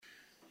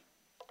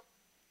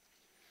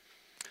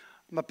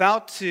I'm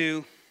about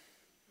to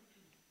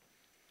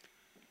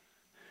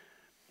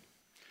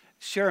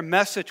share a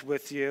message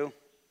with you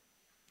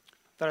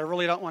that I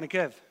really don't want to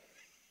give.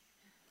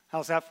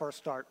 How's that for a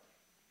start?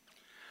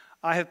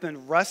 I have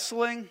been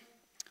wrestling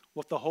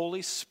with the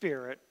Holy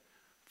Spirit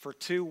for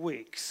 2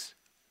 weeks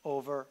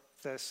over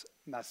this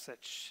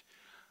message.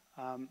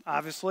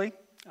 Obviously,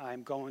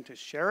 I'm going to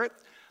share it.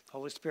 The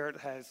Holy Spirit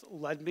has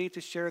led me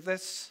to share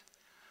this.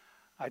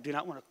 I do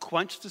not want to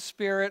quench the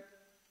Spirit,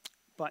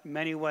 but in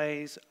many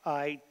ways,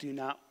 I do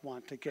not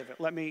want to give it.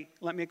 Let me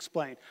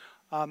explain.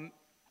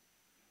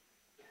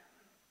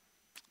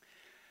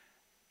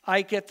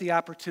 I get the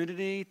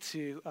opportunity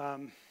to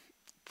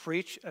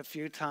preach a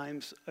few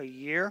times a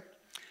year,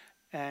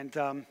 and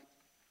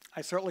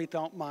I certainly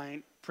don't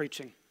mind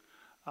preaching.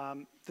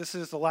 This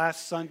is the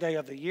last Sunday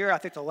of the year. I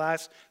think the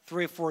last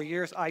 3 or 4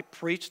 years I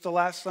preached the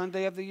last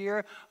Sunday of the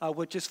year,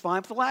 which is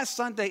fine. But the last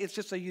Sunday is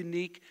just a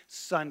unique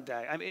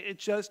Sunday. I mean, it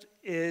just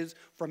is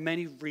for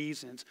many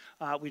reasons.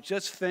 We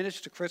just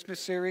finished the Christmas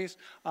series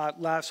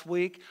last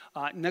week.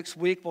 Next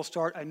week we'll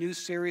start a new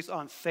series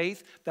on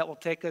faith that will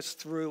take us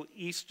through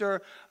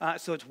Easter.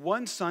 So it's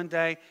one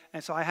Sunday,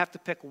 and so I have to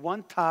pick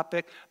one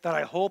topic that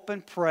I hope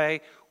and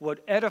pray would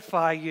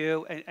edify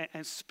you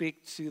and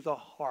speak to the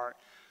heart.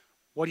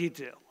 What do you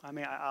do? I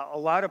mean, a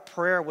lot of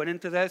prayer went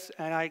into this,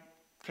 and I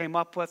came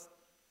up with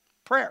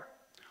prayer.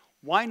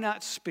 Why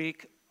not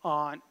speak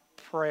on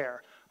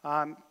prayer?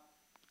 It's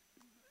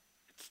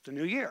the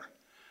new year.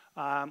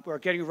 We're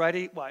getting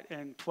ready,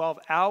 in 12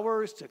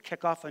 hours to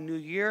kick off a new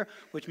year,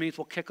 which means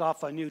we'll kick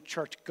off a new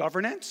church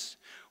governance.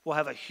 We'll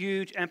have a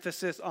huge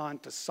emphasis on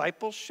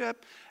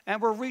discipleship,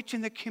 and we're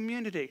reaching the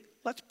community.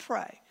 Let's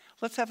pray.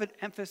 Let's have an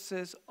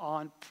emphasis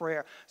on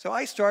prayer. So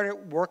I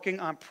started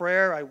working on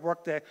prayer. I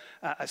worked a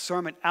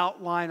sermon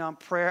outline on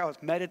prayer. I was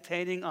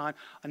meditating on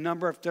a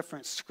number of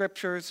different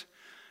scriptures.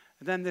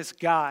 And then this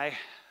guy,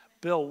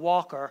 Bill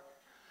Walker,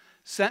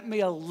 sent me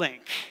a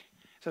link.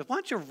 He said, why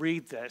don't you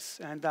read this?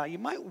 And you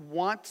might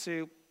want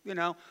to,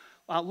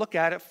 look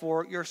at it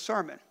for your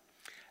sermon.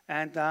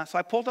 And so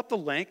I pulled up the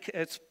link.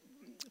 It's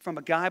from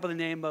a guy by the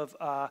name of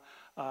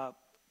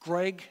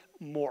Greg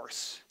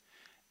Morse.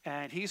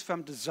 And he's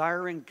from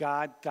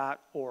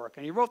desiringgod.org.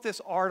 And he wrote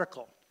this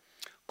article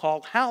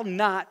called How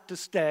Not to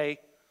Stay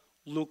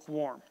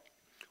Lukewarm.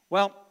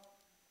 Well,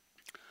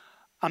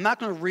 I'm not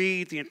going to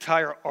read the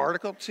entire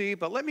article to you,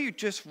 but let me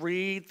just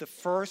read the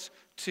first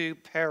 2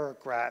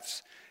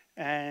 paragraphs,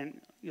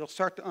 and you'll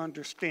start to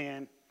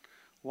understand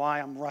why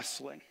I'm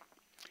wrestling.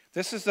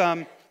 This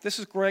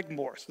is Greg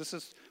Morse. This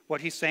is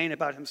what he's saying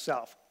about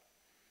himself.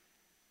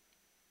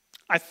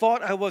 I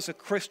thought I was a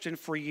Christian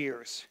for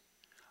years.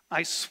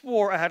 I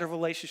swore I had a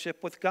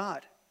relationship with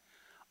God.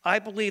 I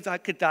believed I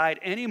could die at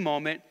any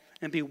moment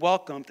and be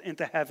welcomed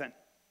into heaven.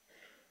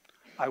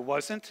 I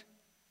wasn't.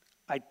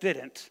 I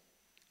didn't.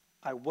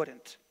 I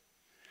wouldn't.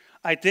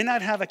 I did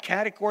not have a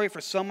category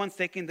for someone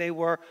thinking they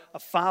were a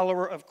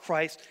follower of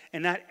Christ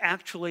and not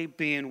actually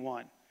being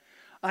one.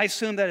 I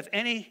assumed that if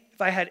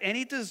I had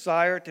any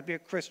desire to be a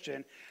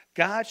Christian,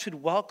 God should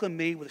welcome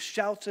me with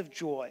shouts of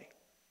joy.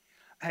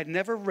 I had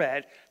never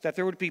read that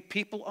there would be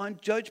people on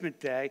Judgment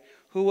Day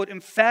who would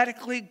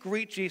emphatically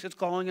greet Jesus,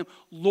 calling him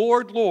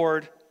Lord,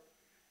 Lord,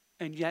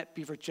 and yet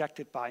be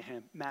rejected by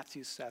him.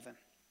 Matthew 7.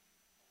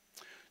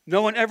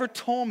 No one ever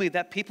told me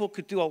that people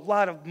could do a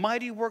lot of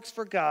mighty works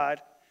for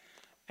God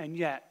and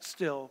yet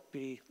still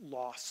be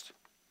lost.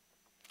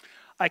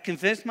 I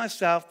convinced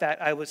myself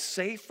that I was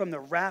safe from the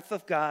wrath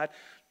of God.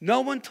 No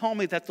one told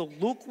me that the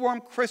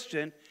lukewarm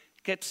Christian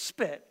gets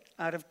spit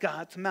out of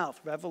God's mouth.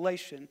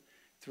 Revelation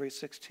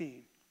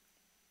 3:16.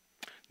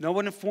 No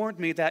one informed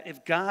me that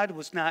if God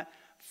was not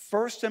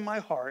first in my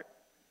heart,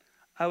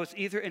 I was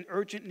either in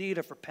urgent need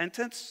of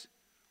repentance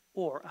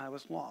or I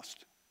was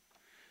lost.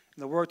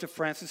 In the words of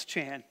Francis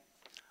Chan,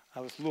 I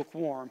was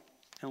lukewarm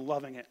and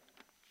loving it.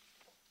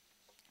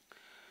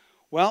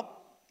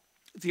 Well,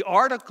 the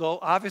article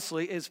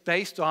obviously is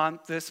based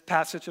on this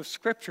passage of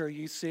Scripture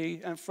you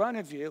see in front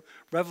of you,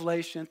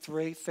 Revelation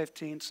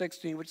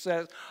 3:15-16, which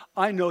says,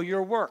 I know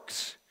your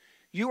works.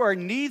 You are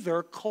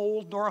neither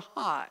cold nor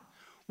hot.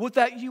 Would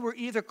that you were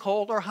either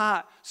cold or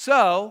hot.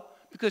 So,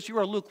 because you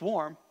are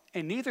lukewarm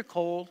and neither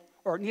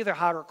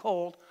hot or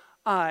cold,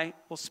 I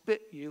will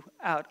spit you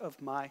out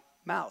of my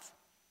mouth.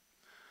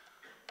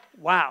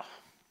 Wow.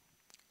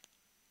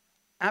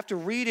 After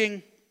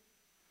reading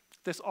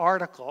this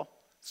article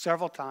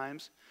several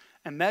times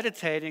and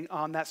meditating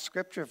on that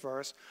scripture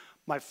verse,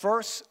 my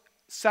first,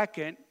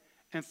 second,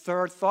 and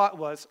third thought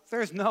was,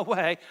 there's no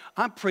way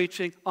I'm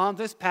preaching on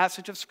this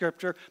passage of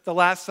Scripture the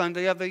last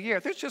Sunday of the year.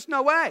 There's just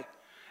no way.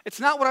 It's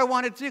not what I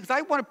want to do, because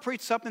I want to preach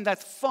something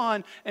that's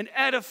fun and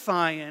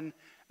edifying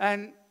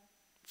and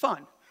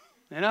fun,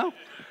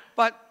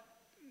 But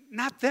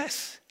not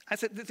this. I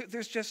said,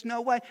 there's just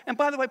no way. And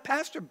by the way,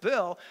 Pastor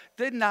Bill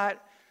did not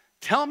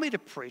tell me to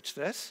preach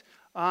this.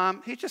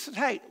 He just said,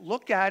 hey,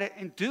 look at it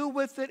and do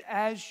with it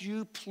as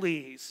you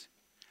please.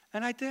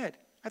 And I did.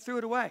 I threw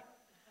it away.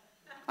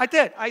 I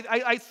did.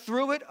 I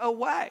threw it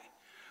away.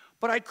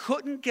 But I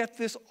couldn't get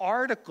this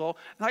article,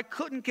 and I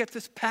couldn't get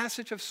this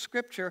passage of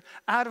Scripture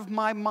out of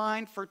my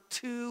mind for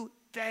 2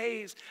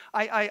 days.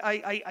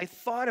 I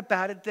thought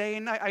about it day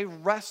and night. I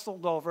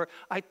wrestled over it.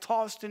 I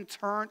tossed and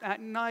turned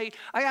at night.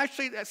 I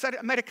actually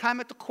made a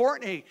comment to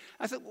Courtney.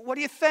 I said, what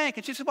do you think?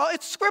 And she said, well,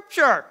 it's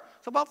Scripture.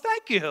 So, well,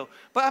 thank you.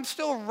 But I'm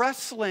still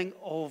wrestling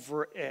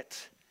over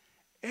it.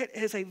 It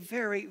is a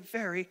very,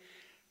 very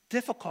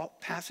difficult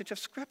passage of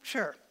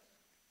Scripture.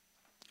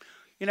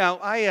 You know,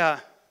 I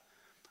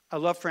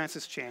love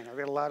Francis Chan. I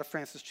read a lot of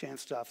Francis Chan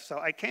stuff. So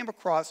I came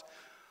across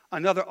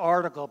another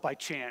article by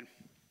Chan.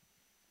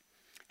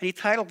 And he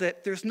titled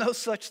it, "There's No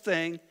Such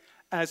Thing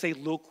as a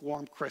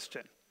Lukewarm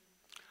Christian."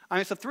 I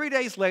mean, so 3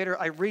 days later,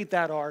 I read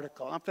that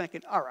article. I'm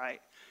thinking, all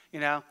right, you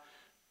know,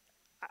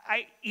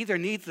 I either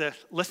need to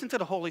listen to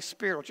the Holy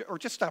Spirit or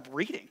just stop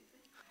reading,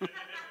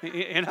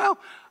 you know?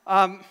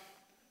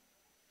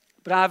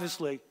 But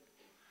obviously,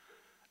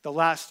 the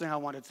last thing I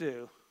want to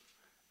do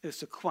is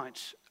to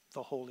quench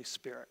the Holy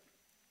Spirit.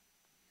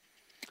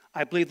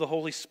 I believe the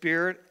Holy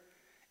Spirit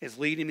is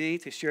leading me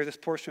to share this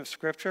portion of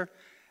Scripture,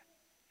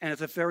 and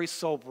it's a very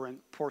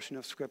sobering portion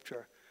of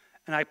Scripture.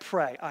 And I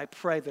pray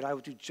that I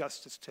would do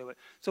justice to it.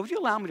 So would you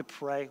allow me to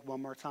pray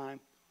one more time?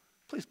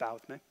 Please bow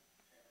with me.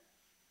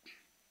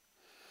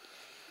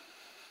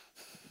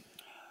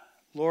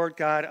 Lord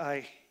God,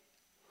 I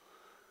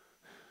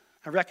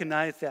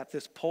recognize that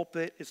this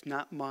pulpit is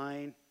not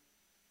mine,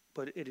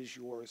 but it is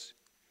yours.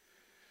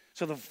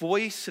 So the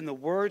voice and the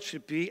word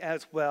should be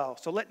as well.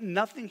 So let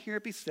nothing here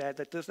be said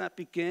that does not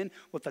begin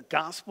with the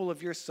gospel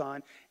of your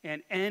Son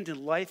and end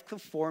in life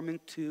conforming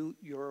to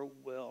your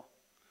will.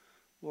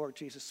 Lord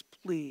Jesus,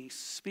 please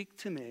speak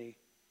to me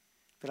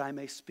that I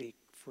may speak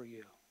for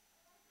you.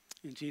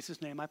 In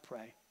Jesus' name I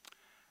pray.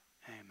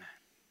 Amen.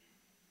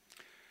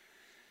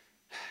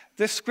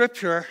 This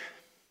scripture,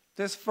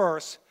 this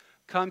verse,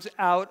 comes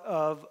out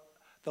of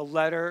the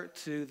letter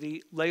to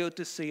the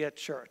Laodicea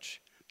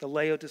church. The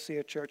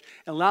Laodicea church.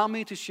 And allow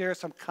me to share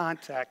some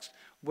context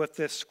with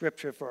this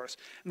scripture verse.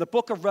 In the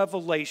book of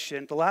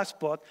Revelation, the last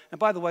book, and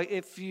by the way,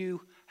 if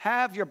you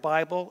have your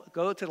Bible,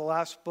 go to the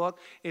last book.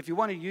 If you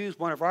want to use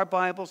one of our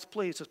Bibles,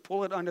 please just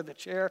pull it under the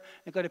chair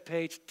and go to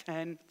page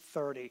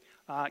 1030.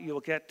 You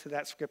will get to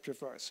that scripture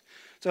verse.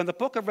 So in the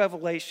book of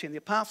Revelation, the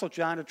Apostle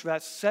John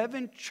addressed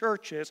 7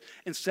 churches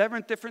in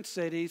 7 different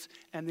cities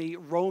in the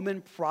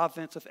Roman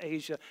province of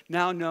Asia,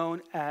 now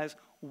known as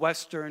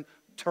Western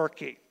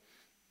Turkey.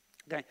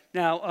 Okay.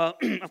 Now,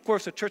 of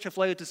course, the Church of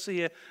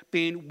Laodicea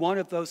being one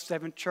of those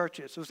 7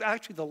 churches. It was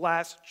actually the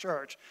last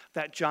church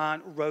that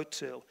John wrote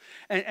to.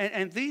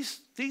 And these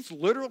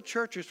literal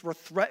churches were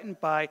threatened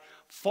by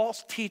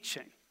false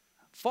teaching.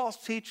 False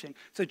teaching.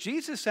 So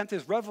Jesus sent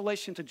his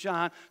revelation to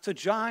John so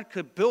John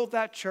could build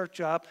that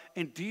church up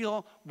and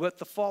deal with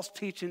the false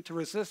teaching to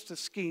resist the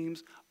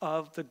schemes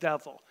of the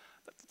devil.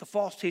 The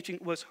false teaching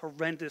was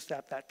horrendous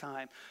at that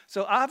time.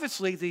 So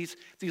obviously these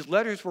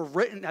letters were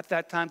written at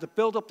that time to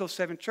build up those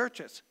 7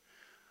 churches.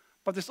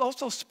 But there's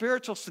also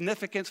spiritual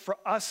significance for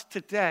us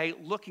today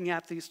looking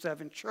at these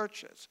 7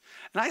 churches.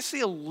 And I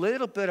see a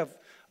little bit of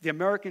the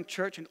American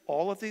church in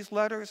all of these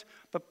letters,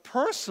 but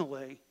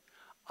personally,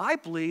 I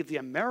believe the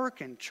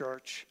American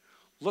church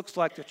looks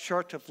like the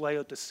Church of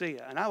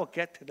Laodicea, and I will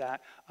get to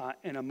that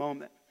in a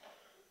moment.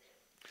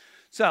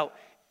 So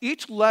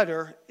each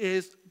letter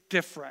is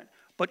different.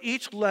 But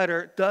each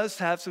letter does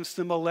have some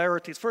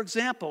similarities. For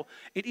example,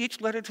 in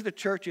each letter to the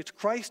churches,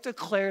 Christ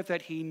declared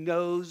that he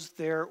knows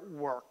their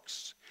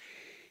works.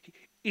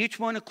 Each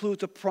one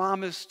includes a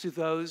promise to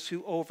those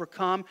who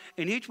overcome,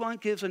 and each one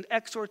gives an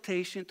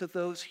exhortation to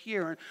those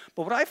hearing.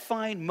 But what I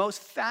find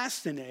most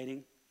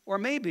fascinating, or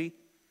maybe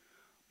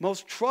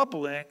most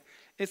troubling,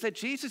 is that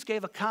Jesus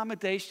gave a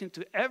commendation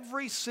to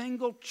every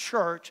single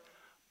church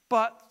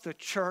but the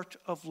Church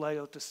of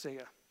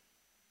Laodicea.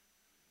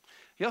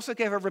 He also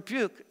gave a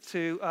rebuke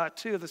to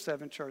 2 of the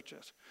 7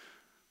 churches.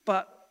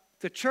 But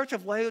the Church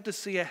of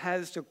Laodicea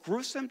has the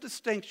gruesome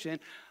distinction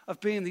of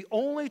being the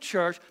only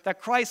church that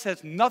Christ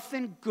has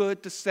nothing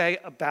good to say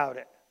about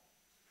it.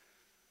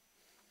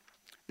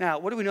 Now,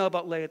 what do we know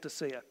about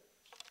Laodicea?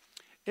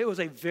 It was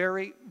a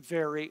very,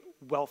 very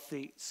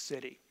wealthy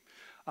city.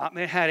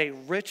 It had a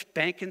rich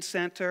banking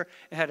center.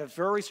 It had a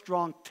very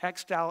strong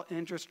textile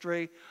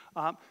industry.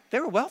 They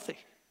were wealthy.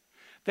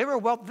 They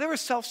were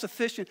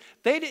self-sufficient.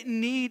 They didn't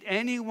need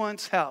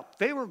anyone's help.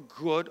 They were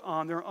good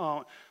on their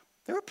own.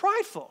 They were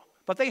prideful,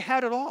 but they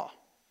had it all.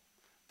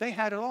 They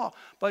had it all.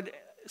 But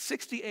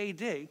 60 AD,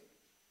 they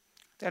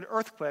had an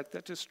earthquake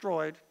that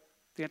destroyed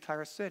the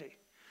entire city.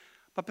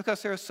 But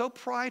because they were so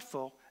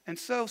prideful and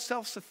so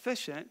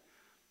self-sufficient,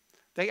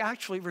 they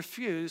actually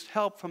refused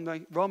help from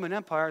the Roman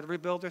Empire to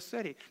rebuild their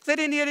city. They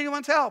didn't need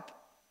anyone's help.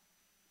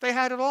 They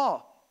had it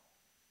all.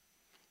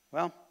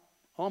 Well,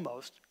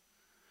 almost.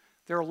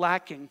 They're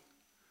lacking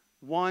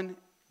one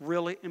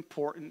really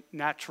important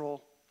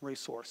natural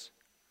resource: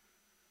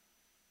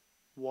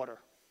 water.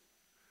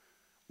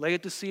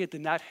 Laodicea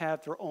did not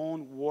have their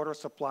own water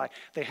supply.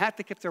 They had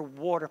to get their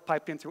water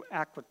piped in through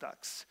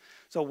aqueducts.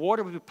 So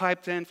water would be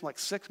piped in from like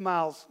 6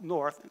 miles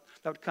north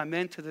that would come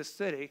into the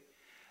city.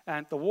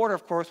 And the water,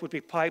 of course, would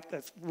be piped.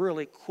 That's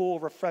really cool,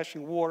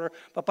 refreshing water.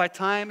 But by the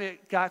time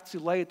it got to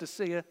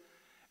Laodicea,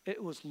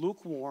 it was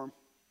lukewarm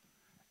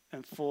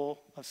and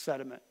full of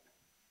sediment.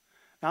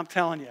 Now, I'm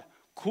telling you,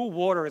 cool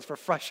water is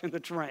refreshing to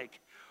drink.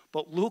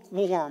 But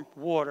lukewarm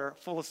water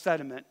full of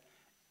sediment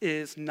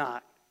is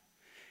not.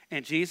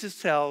 And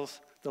Jesus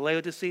tells the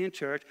Laodicean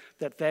church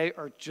that they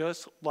are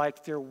just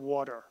like their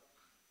water.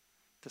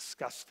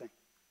 Disgusting.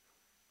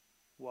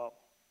 Whoa.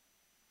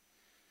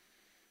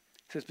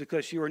 He says,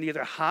 because you are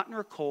neither hot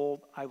nor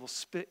cold, I will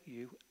spit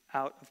you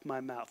out of my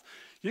mouth.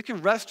 You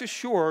can rest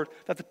assured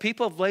that the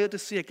people of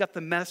Laodicea got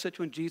the message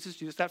when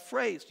Jesus used that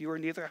phrase, you are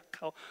neither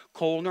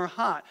cold nor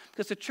hot.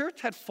 Because the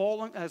church had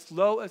fallen as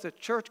low as a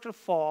church could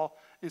fall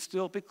and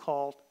still be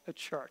called a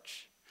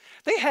church.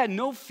 They had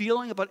no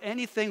feeling about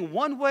anything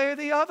one way or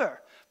the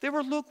other. They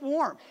were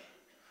lukewarm.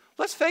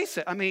 Let's face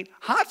it. I mean,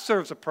 hot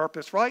serves a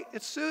purpose, right?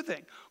 It's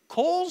soothing.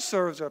 Cold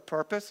serves a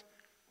purpose.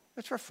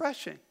 It's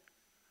refreshing.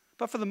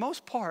 But for the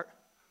most part,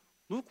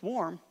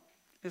 lukewarm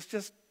is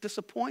just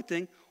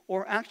disappointing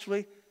or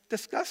actually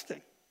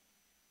disgusting.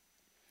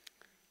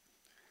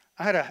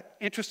 I had an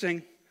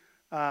interesting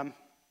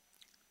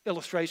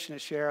illustration to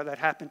share that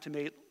happened to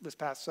me this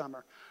past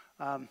summer.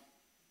 A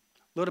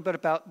little bit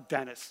about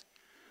Dennis.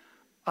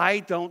 I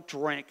don't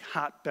drink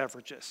hot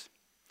beverages.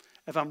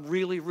 If I'm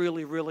really,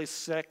 really, really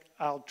sick,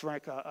 I'll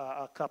drink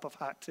a cup of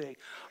hot tea.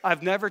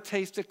 I've never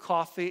tasted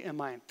coffee in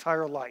my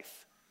entire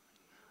life.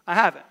 I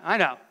haven't, I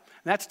know.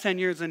 And that's 10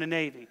 years in the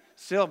Navy.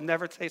 Still have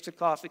never tasted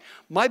coffee.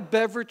 My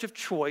beverage of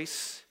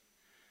choice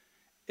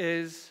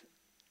is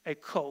a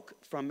Coke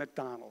from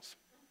McDonald's.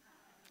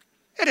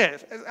 It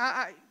is.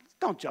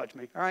 Don't judge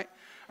me, all right?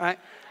 All right?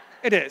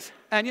 It is.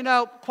 And you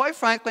know, quite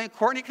frankly,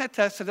 Courtney can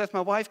attest to this,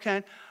 my wife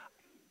can,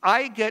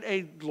 I get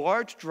a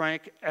large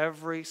drink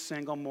every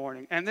single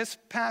morning. And this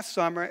past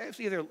summer, it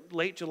was either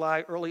late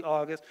July, early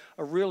August,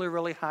 a really,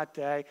 really hot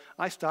day.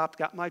 I stopped,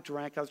 got my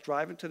drink. I was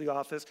driving to the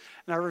office,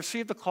 and I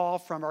received a call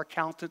from our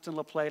accountants in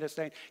La Plata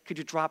saying, could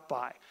you drop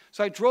by?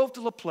 So I drove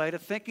to La Plata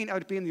thinking I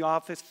would be in the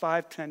office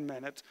 5-10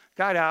 minutes,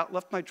 got out,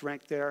 left my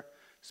drink there,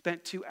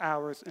 spent 2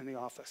 hours in the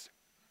office.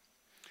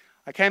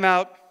 I came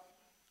out,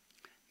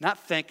 not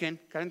thinking,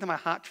 got into my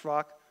hot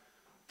truck,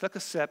 took a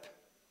sip,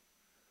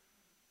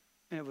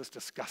 and it was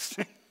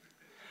disgusting.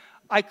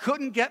 I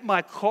couldn't get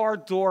my car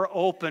door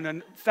open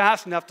and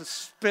fast enough to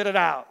spit it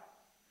out.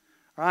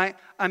 All right?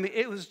 I mean,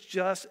 it was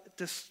just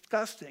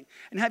disgusting.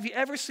 And have you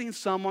ever seen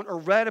someone or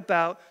read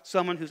about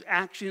someone whose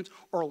actions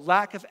or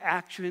lack of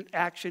action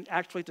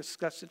actually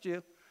disgusted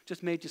you,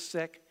 just made you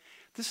sick?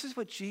 This is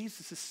what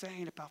Jesus is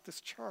saying about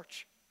this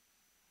church.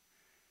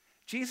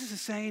 Jesus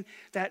is saying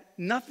that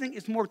nothing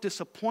is more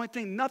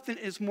disappointing, nothing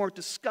is more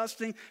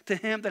disgusting to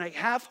him than a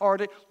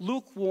half-hearted,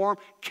 lukewarm,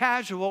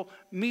 casual,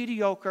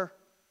 mediocre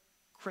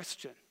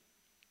Christian.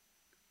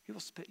 He will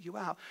spit you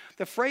out.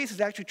 The phrase is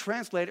actually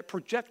translated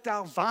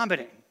projectile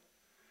vomiting.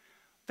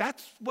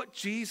 That's what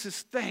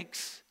Jesus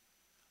thinks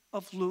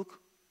of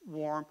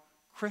lukewarm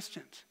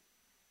Christians.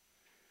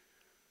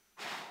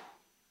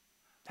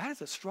 That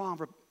is a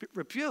strong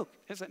rebuke,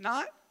 is it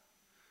not?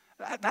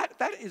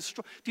 That is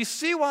strong. Do you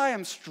see why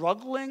I'm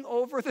struggling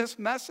over this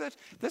message?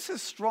 This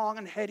is strong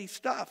and heady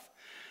stuff.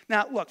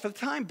 Now, look, for the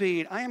time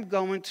being, I am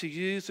going to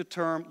use the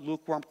term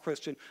lukewarm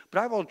Christian, but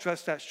I will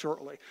address that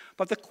shortly.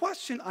 But the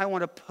question I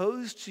want to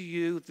pose to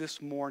you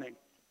this morning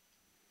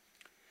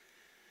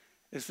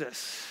is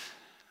this.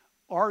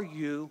 Are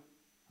you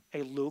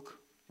a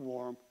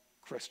lukewarm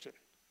Christian?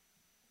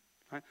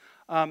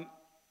 Right?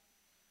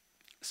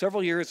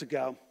 Several years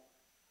ago,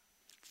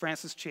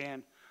 Francis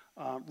Chan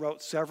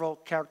wrote several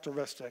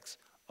characteristics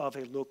of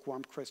a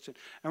lukewarm Christian.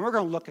 And we're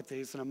going to look at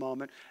these in a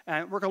moment.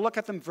 And we're going to look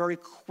at them very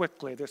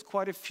quickly. There's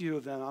quite a few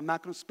of them. I'm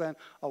not going to spend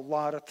a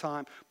lot of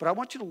time. But I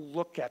want you to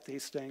look at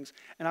these things.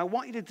 And I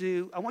want you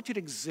to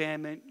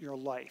examine your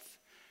life.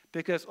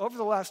 Because over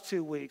the last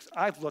 2 weeks,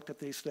 I've looked at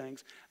these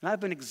things. And I've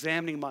been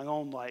examining my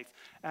own life.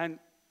 And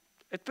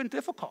it's been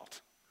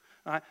difficult.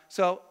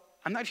 So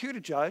I'm not here to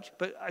judge,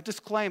 but a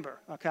disclaimer,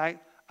 okay?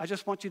 I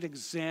just want you to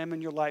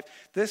examine your life.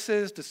 This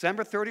is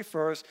December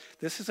 31st.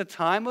 This is a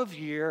time of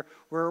year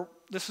where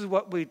this is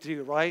what we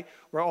do, right?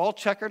 We're all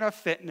checking our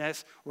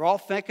fitness. We're all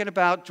thinking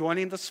about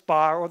joining the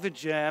spa or the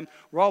gym.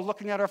 We're all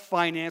looking at our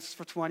finances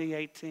for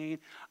 2018.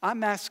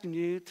 I'm asking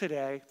you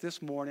today, this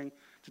morning,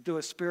 to do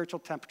a spiritual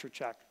temperature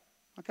check,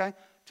 okay?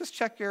 Just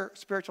check your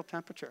spiritual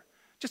temperature.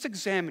 Just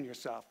examine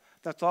yourself.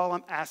 That's all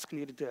I'm asking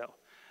you to do.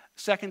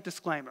 Second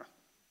disclaimer.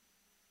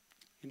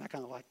 You're not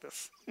going to like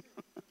this.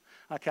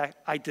 Okay,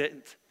 I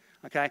didn't.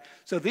 Okay,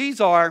 so these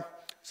are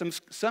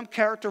some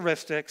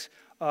characteristics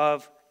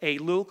of a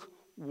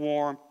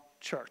lukewarm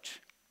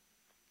church.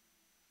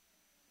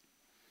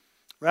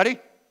 Ready?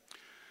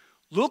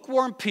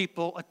 Lukewarm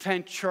people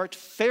attend church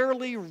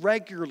fairly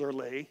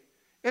regularly.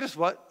 It is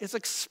what is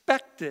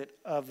expected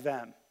of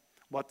them,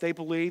 what they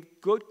believe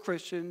good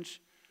Christians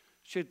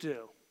should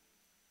do.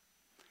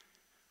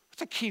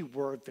 What's a key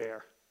word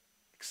there?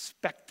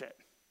 Expect it.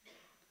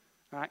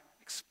 All right?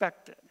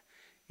 Expect it.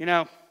 You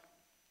know,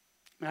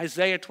 in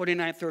Isaiah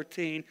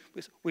 29:13,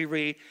 we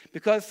read,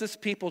 because this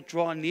people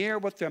draw near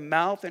with their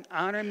mouth and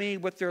honor me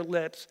with their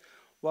lips,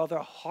 while their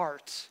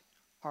hearts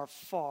are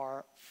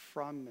far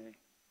from me.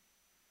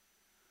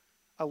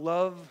 I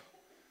love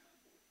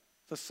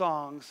the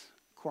songs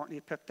Courtney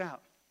picked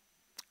out.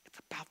 It's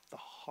about the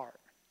heart.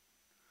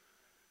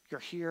 You're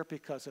here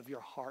because of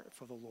your heart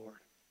for the Lord.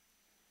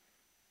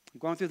 I'm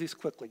going through these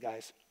quickly,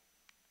 guys.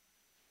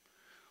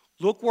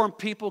 Lukewarm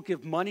people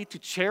give money to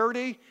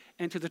charity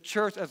and to the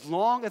church as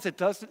long as it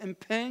doesn't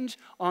impinge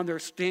on their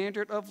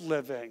standard of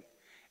living.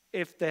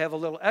 If they have a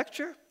little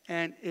extra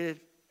and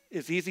it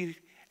is easy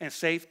and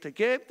safe to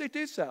give, they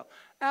do so.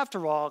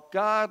 After all,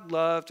 God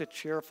loves a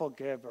cheerful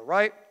giver,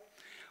 right?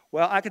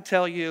 Well, I can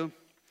tell you,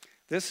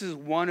 this is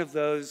one of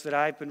those that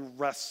I've been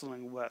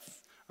wrestling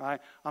with. All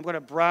right? I'm going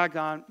to brag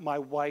on my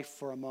wife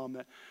for a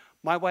moment.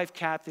 My wife,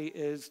 Kathy,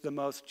 is the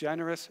most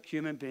generous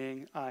human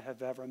being I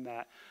have ever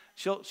met.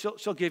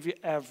 She'll give you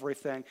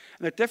everything.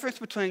 And the difference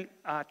between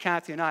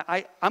Kathy and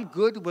I'm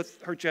good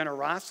with her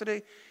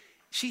generosity.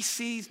 She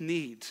sees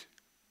needs.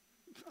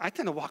 I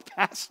tend to walk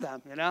past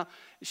them, you know.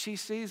 She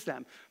sees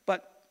them.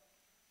 But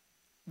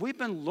we've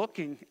been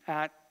looking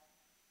at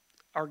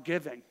our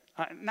giving,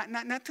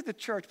 not to the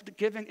church, but the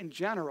giving in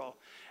general.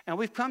 And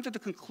we've come to the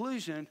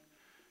conclusion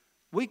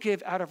we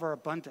give out of our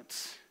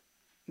abundance,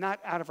 not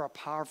out of our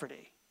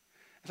poverty.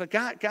 So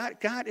God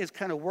is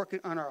kind of working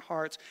on our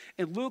hearts.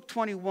 In Luke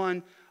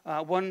 21,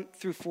 1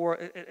 through 4,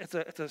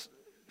 it's a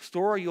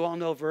story you all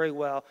know very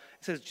well.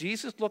 It says,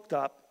 Jesus looked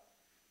up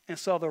and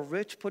saw the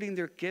rich putting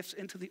their gifts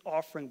into the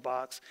offering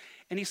box,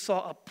 and he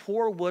saw a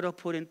poor widow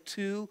put in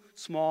 2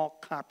 small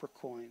copper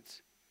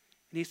coins.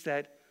 And he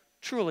said,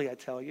 truly, I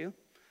tell you,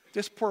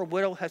 this poor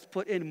widow has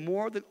put in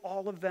more than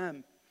all of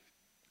them.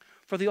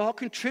 For they all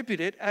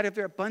contributed out of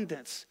their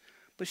abundance,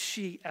 but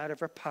she, out of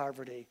her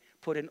poverty,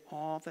 put in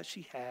all that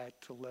she had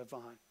to live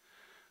on.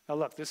 Now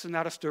look, this is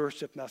not a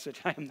stewardship message.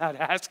 I am not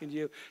asking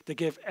you to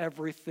give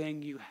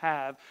everything you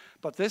have,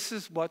 but this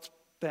is what's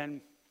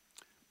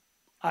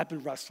I've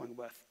been wrestling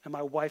with, and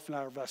my wife and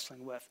I are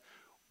wrestling with.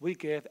 We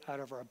give out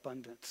of our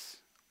abundance.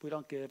 We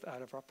don't give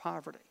out of our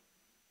poverty.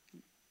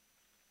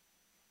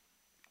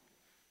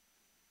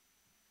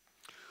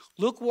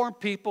 Lukewarm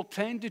people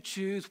tend to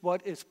choose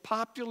what is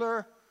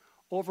popular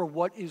over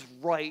what is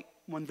right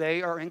when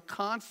they are in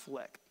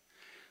conflict.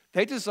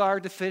 They desire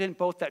to fit in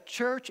both at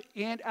church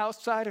and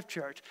outside of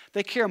church.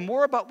 They care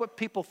more about what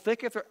people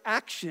think of their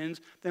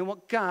actions than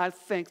what God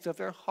thinks of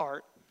their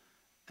heart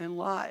and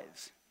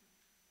lives.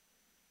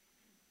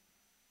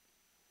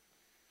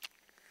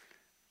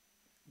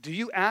 Do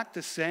you act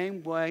the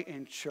same way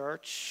in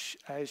church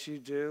as you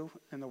do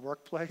in the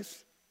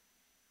workplace?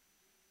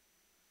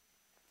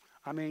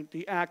 I mean, do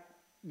you act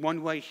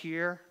one way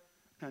here,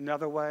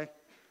 another way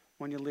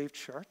when you leave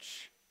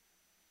church?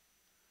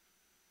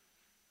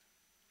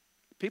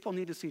 People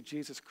need to see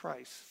Jesus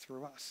Christ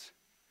through us.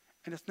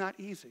 And it's not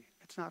easy.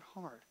 It's not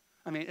hard.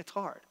 I mean, it's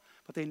hard.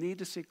 But they need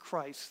to see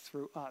Christ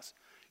through us.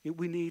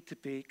 We need to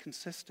be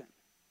consistent.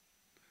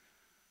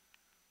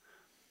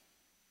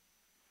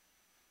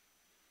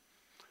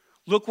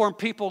 Lukewarm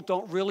people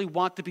don't really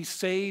want to be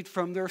saved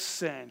from their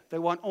sin. They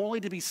want only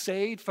to be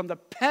saved from the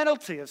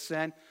penalty of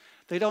sin.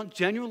 They don't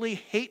genuinely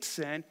hate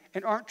sin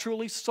and aren't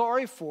truly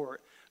sorry for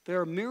it. They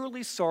are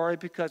merely sorry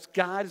because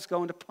God is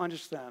going to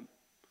punish them.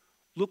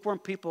 Lukewarm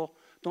people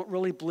don't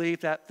really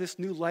believe that this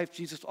new life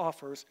Jesus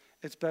offers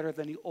is better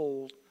than the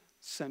old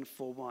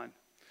sinful one.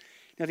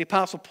 Now, the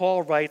Apostle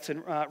Paul writes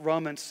in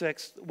Romans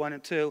 6, 1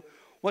 and 2,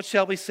 what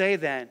shall we say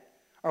then?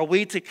 Are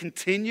we to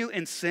continue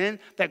in sin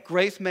that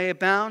grace may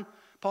abound?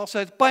 Paul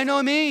says, by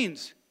no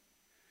means.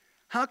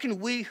 How can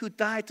we who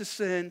died to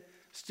sin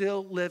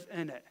still live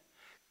in it?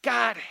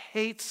 God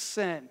hates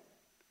sin.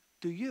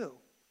 Do you?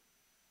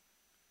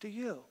 Do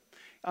you?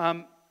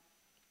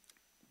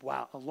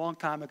 Wow, a long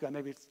time ago,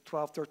 maybe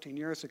 12, 13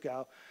 years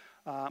ago,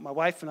 my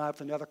wife and I,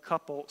 with another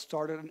couple,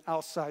 started an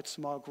outside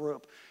small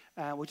group.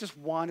 And we just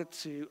wanted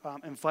to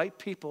invite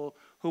people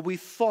who we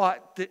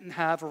thought didn't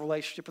have a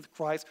relationship with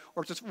Christ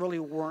or just really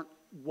weren't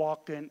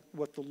walking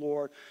with the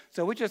Lord.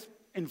 So we just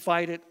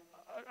invited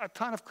a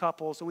ton of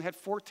couples, and we had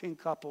 14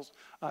 couples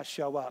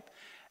show up.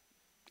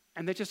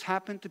 And they just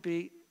happened to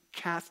be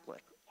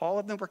Catholic. All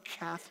of them were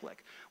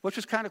Catholic, which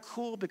was kind of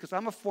cool because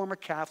I'm a former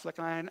Catholic,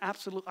 and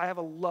I have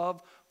a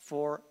love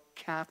for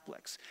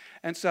Catholics.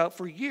 And so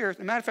for years,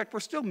 as a matter of fact, we're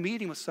still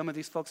meeting with some of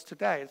these folks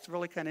today. It's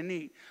really kind of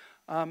neat.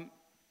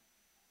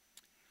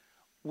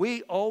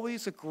 We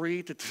always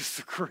agreed to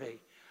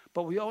disagree,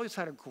 but we always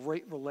had a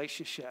great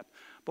relationship.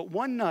 But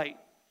one night,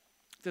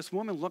 this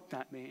woman looked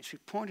at me, and she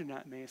pointed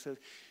at me and said,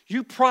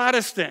 you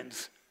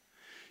Protestants,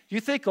 you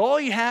think all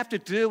you have to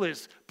do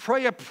is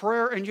pray a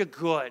prayer and you're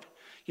good.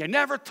 You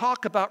never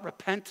talk about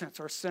repentance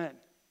or sin.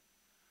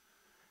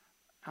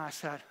 And I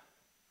said,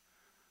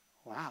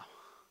 wow,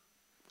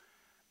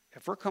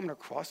 if we're coming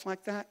across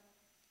like that,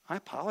 I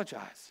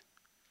apologize.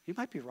 You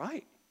might be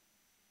right.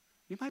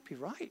 You might be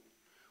right.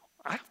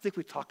 I don't think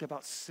we talk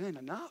about sin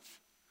enough.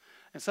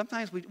 And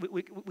sometimes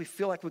we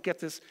feel like we get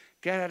this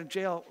get out of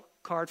jail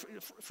card,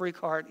 free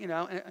card,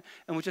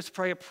 and we just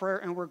pray a prayer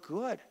and we're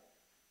good.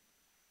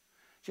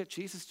 Yet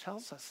Jesus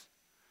tells us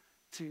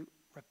to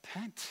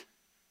repent.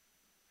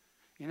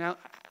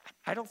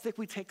 I don't think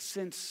we take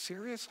sin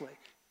seriously.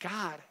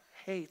 God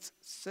hates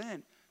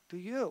sin. Do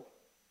you?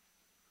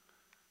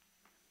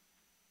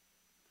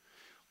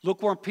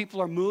 Lukewarm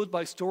people are moved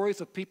by stories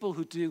of people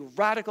who do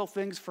radical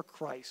things for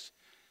Christ,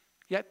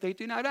 yet they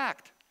do not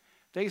act.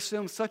 They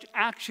assume such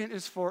action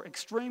is for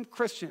extreme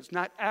Christians,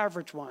 not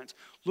average ones.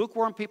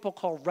 Lukewarm people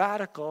call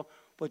radical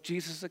what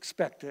Jesus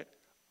expected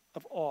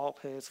of all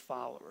his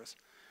followers.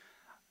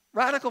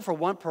 Radical for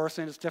one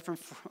person is different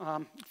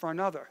for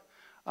another.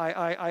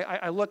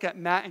 I look at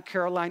Matt and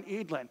Caroline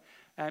Edlin,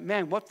 and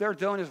man, what they're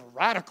doing is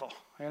radical,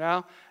 And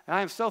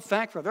I am so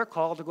thankful they're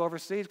called to go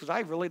overseas because I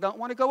really don't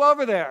want to go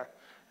over there.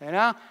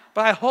 But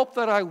I hope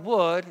that I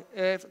would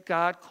if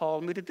God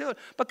called me to do it.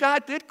 But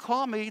God did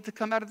call me to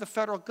come out of the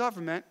federal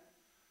government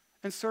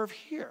and serve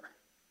here.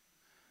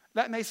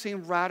 That may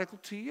seem radical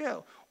to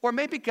you. Or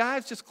maybe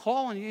God's just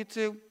calling you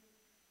to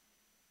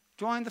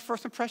join the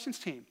First Impressions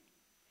team.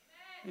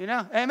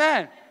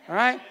 Amen. All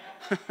right?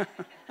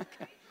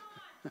 Okay.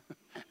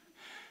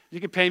 You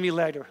can pay me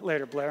later,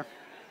 Blair.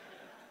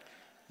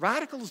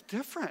 Radical is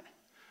different.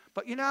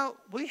 But,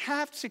 we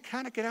have to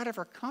kind of get out of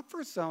our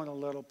comfort zone a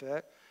little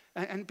bit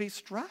and be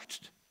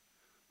stretched,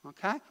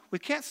 okay? We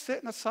can't sit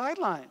in the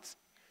sidelines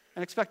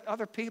and expect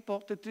other people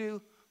to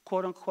do,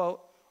 quote,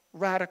 unquote,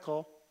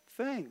 radical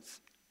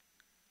things.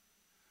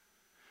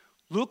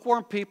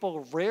 Lukewarm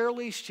people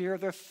rarely share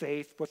their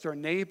faith with their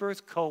neighbors,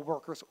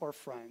 co-workers, or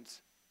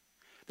friends.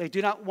 They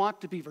do not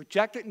want to be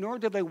rejected, nor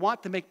do they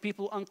want to make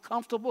people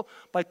uncomfortable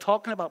by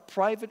talking about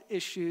private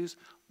issues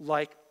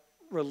like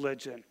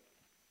religion.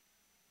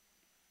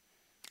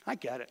 I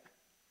get it.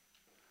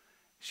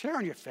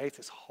 Sharing your faith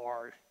is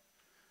hard.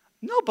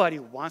 Nobody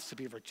wants to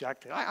be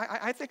rejected.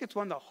 I think it's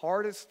one of the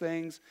hardest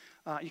things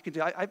you can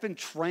do. I've been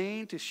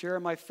trained to share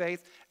my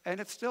faith, and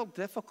it's still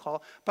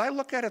difficult. But I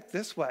look at it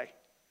this way.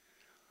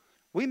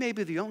 We may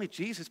be the only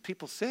Jesus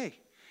people see.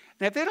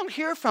 And if they don't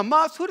hear from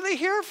us, who do they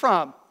hear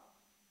from?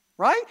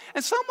 Right?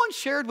 And someone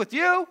shared with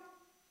you.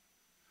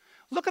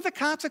 Look at the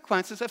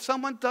consequences if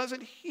someone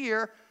doesn't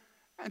hear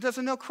and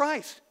doesn't know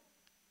Christ.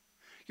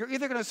 You're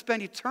either going to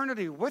spend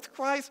eternity with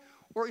Christ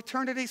or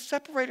eternity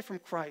separated from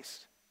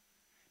Christ.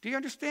 Do you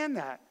understand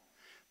that?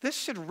 This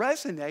should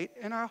resonate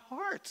in our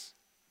hearts.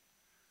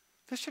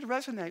 This should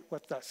resonate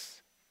with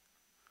us.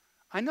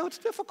 I know it's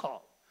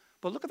difficult,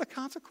 but look at the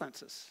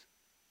consequences.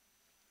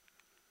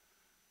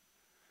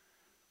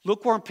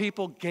 Lukewarm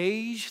people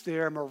gauge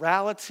their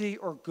morality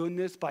or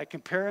goodness by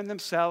comparing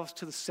themselves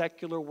to the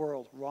secular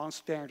world. Wrong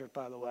standard,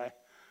 by the way.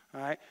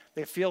 All right?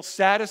 They feel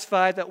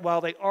satisfied that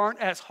while they aren't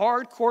as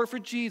hardcore for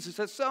Jesus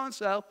as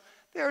so-and-so,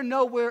 they're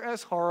nowhere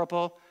as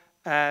horrible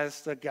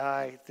as the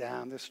guy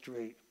down the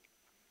street.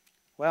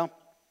 Well,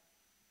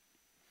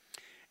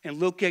 in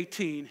Luke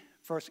 18,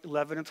 verse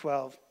 11 and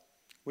 12,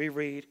 we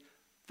read,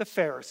 the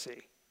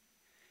Pharisee,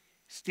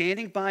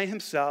 standing by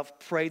himself,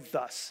 prayed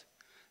thus,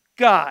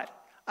 God,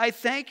 I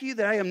thank you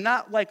that I am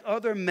not like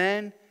other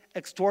men,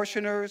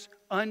 extortioners,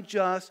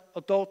 unjust,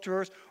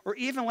 adulterers, or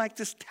even like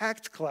this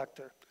tax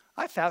collector.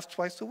 I fast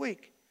twice a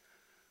week.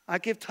 I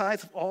give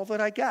tithes of all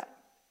that I get.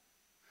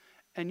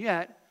 And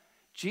yet,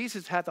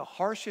 Jesus had the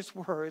harshest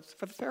words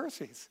for the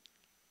Pharisees.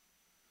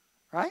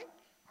 Right?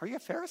 Are you a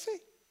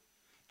Pharisee?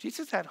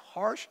 Jesus had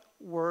harsh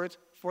words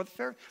for the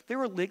Pharisees. They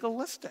were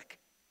legalistic.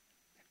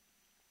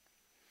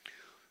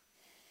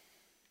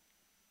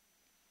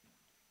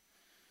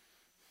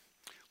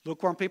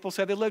 Lukewarm people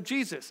say they love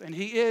Jesus, and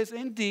he is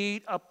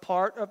indeed a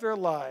part of their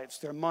lives,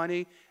 their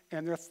money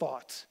and their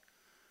thoughts.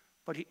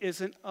 But he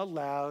isn't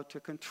allowed to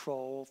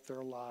control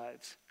their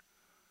lives.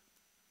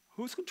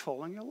 Who's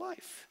controlling your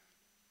life?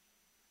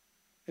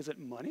 Is it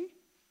money?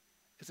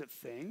 Is it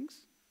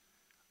things?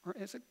 Or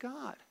is it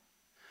God?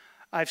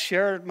 I've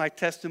shared my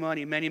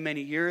testimony many,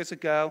 many years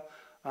ago.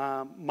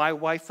 My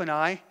wife and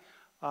I,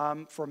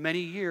 for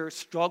many years,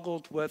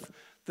 struggled with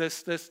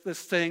this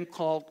thing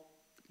called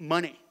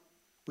money.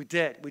 We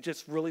did. We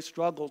just really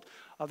struggled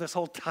with this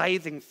whole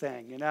tithing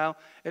thing,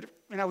 It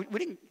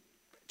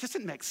just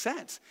didn't make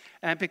sense.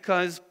 And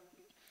because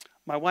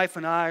my wife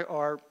and I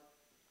are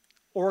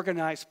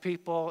organized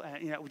people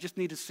and, we just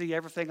need to see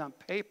everything on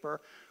paper,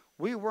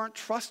 we weren't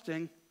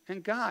trusting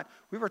in God.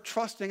 We were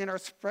trusting in our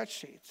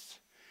spreadsheets.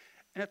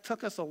 And it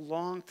took us a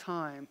long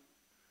time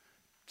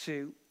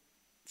to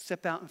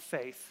step out in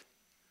faith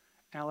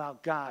and allow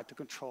God to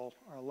control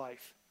our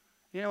life.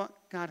 You know what?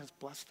 God has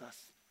blessed us.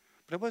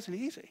 But it wasn't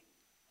easy.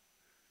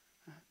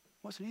 It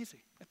wasn't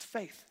easy. It's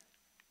faith.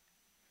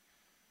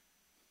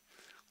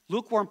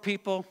 Lukewarm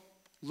people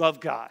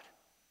love God,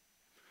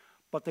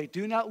 but they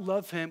do not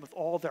love him with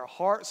all their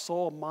heart,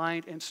 soul,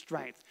 mind, and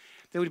strength.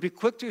 They would be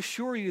quick to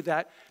assure you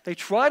that they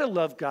try to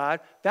love God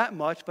that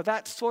much, but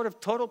that sort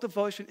of total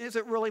devotion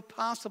isn't really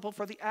possible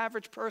for the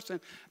average person.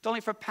 It's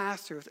only for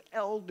pastors,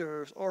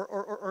 elders,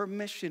 or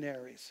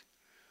missionaries.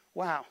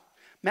 Wow.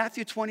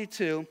 Matthew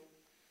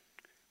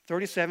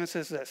 22:37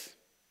 says this.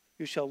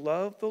 You shall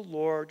love the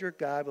Lord your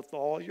God with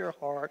all your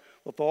heart,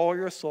 with all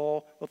your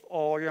soul, with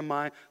all your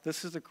mind.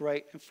 This is the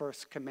great and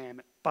first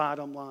commandment.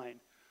 Bottom line,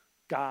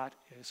 God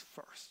is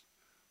first.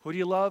 Who do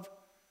you love?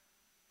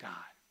 God.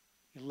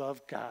 You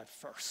love God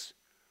first.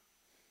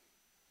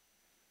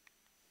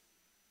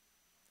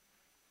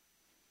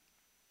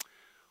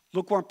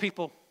 Lukewarm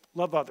people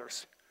love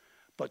others,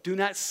 but do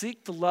not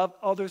seek to love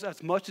others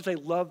as much as they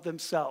love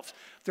themselves.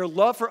 Their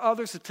love for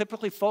others is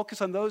typically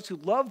focused on those who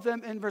love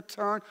them in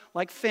return,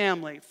 like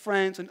family,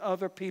 friends, and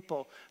other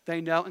people they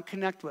know and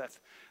connect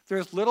with.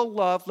 There's little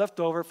love left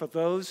over for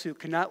those who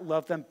cannot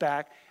love them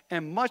back,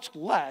 and much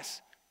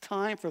less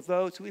time for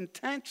those who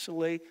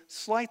intentionally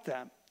slight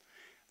them.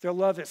 Their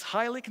love is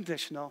highly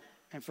conditional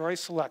and very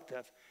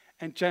selective,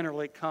 and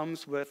generally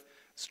comes with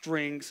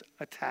strings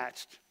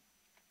attached.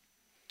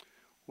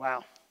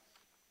 Wow.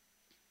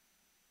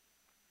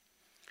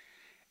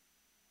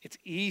 It's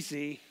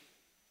easy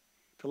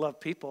to love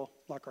people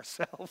like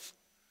ourselves.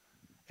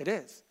 It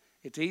is.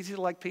 It's easy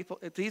to like people.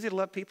 It's easy to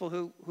love people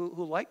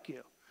who like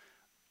you.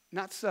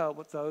 Not so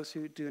with those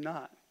who do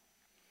not.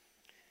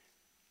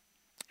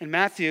 In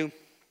Matthew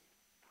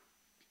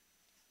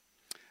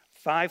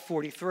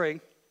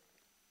 5:43,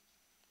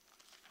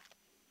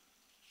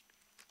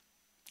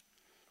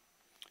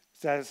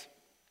 says,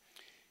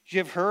 you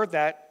have heard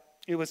that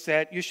it was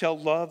said, you shall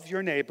love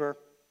your neighbor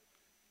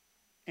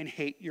and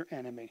hate your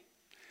enemy.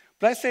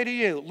 But I say to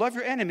you, love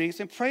your enemies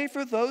and pray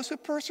for those who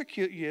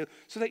persecute you,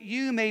 so that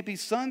you may be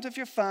sons of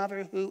your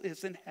Father who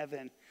is in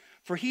heaven.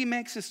 For he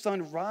makes his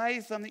sun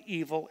rise on the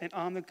evil and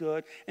on the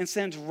good, and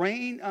sends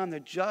rain on the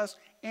just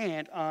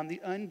and on the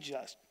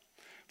unjust.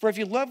 For if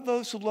you love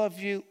those who love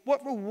you,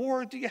 what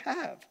reward do you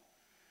have?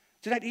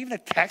 Do not even the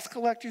tax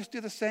collectors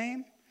do the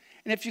same?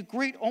 And if you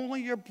greet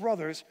only your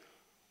brothers,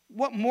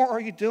 what more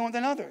are you doing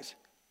than others?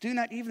 Do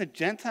not even the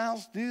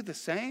Gentiles do the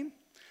same?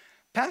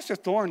 Pastor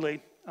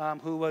Thornley,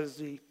 who was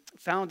the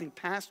founding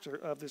pastor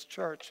of this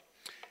church,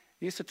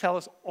 used to tell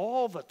us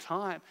all the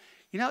time,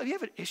 if you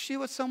have an issue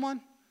with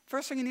someone,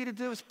 first thing you need to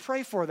do is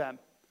pray for them.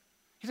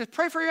 He says,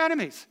 pray for your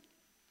enemies.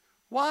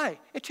 Why?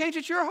 It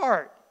changes your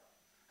heart.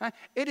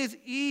 It is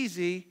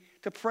easy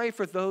to pray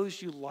for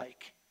those you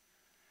like.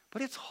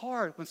 But it's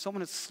hard when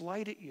someone has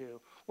slighted you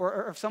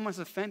or if someone's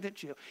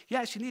offended you.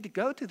 Yes, you need to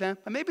go to them,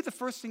 but maybe the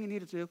first thing you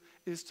need to do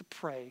is to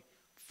pray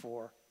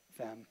for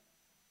them.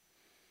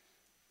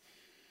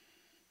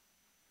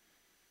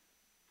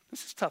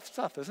 This is tough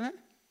stuff, isn't it?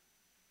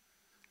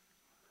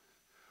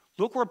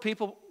 Lukewarm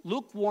people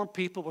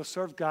will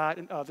serve God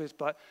and others,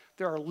 but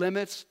there are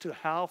limits to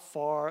how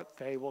far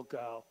they will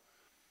go,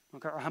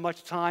 or how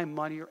much time,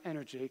 money, or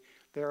energy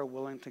they are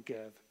willing to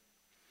give.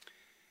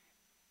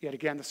 Yet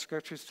again, the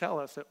scriptures tell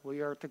us that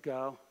we are to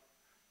go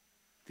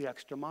the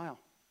extra mile.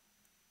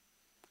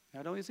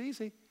 Not always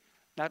easy,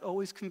 not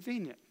always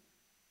convenient.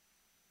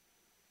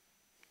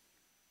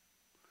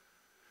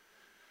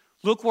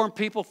 Lukewarm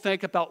people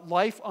think about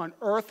life on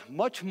earth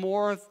much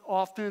more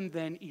often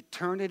than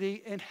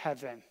eternity in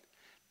heaven.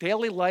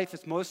 Daily life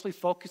is mostly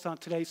focused on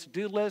today's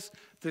to-do list,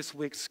 this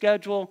week's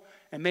schedule,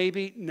 and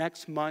maybe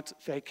next month's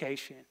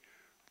vacation.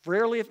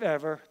 Rarely, if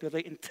ever, do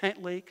they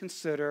intently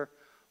consider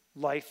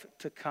life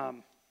to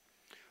come.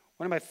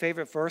 One of my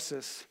favorite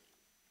verses,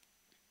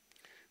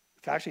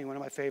 it's actually one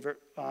of my favorite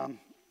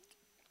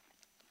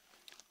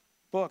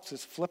books,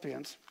 is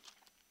Philippians.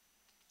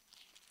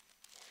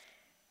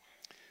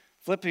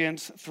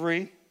 Philippians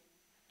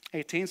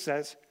 3:18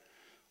 says,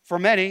 for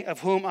many of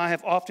whom I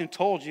have often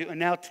told you and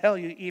now tell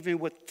you even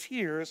with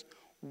tears,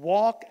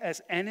 walk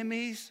as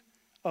enemies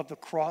of the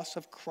cross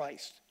of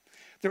Christ.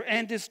 Their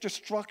end is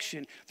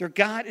destruction. Their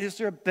God is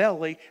their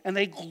belly, and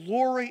they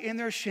glory in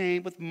their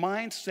shame with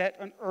mind set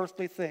on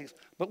earthly things.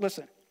 But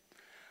listen,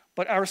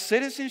 but our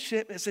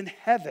citizenship is in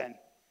heaven,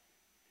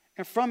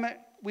 and from it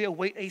we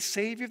await a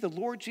Savior, the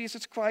Lord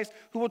Jesus Christ,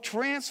 who will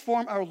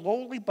transform our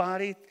lowly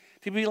body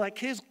to be like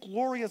his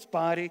glorious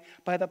body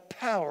by the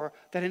power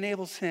that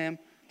enables him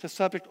to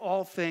subject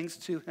all things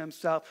to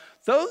himself.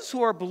 Those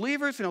who are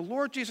believers in the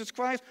Lord Jesus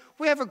Christ,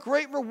 we have a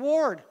great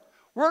reward.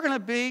 We're going to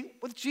be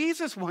with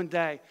Jesus one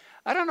day.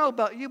 I don't know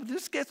about you, but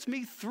this gets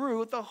me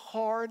through the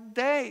hard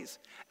days.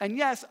 And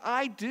yes,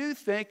 I do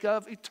think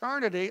of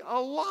eternity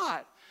a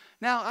lot.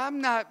 Now, I'm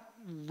not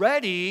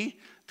ready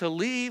to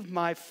leave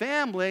my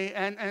family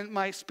and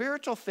my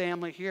spiritual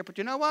family here, but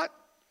you know what?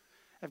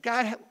 If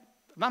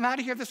I'm out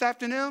of here this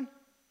afternoon,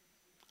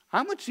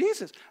 I'm with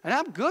Jesus, and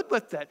I'm good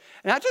with that.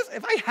 And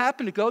if I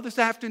happen to go this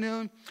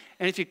afternoon,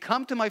 and if you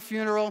come to my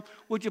funeral,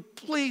 would you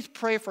please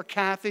pray for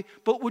Kathy,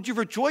 but would you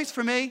rejoice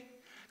for me?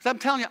 Because I'm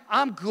telling you,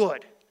 I'm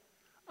good.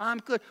 I'm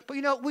good.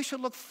 But we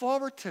should look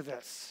forward to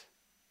this.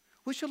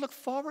 We should look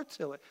forward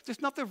to it.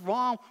 There's nothing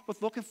wrong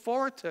with looking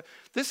forward to it.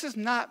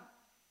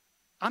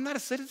 I'm not a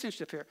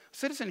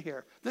citizen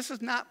here. This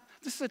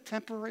is a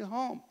temporary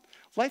home.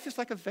 Life is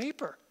like a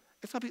vapor.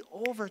 It's going to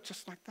be over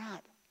just like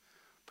that.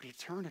 But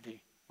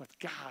eternity with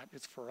God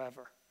is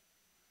forever.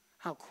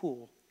 How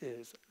cool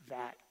is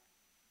that?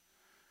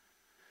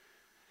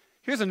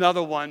 Here's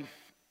another one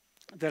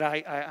that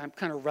I'm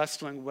kind of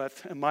wrestling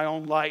with in my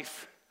own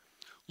life.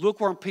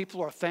 Lukewarm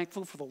people are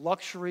thankful for the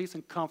luxuries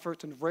and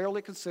comforts and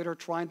rarely consider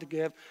trying to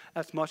give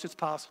as much as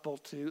possible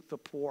to the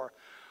poor.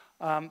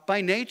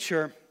 By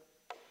nature,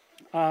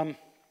 my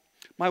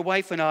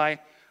wife and I,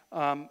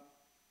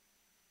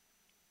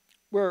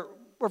 we're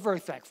very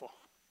thankful.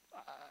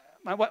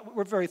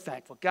 We're very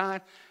thankful.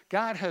 God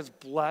has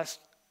blessed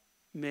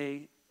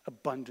me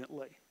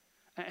abundantly.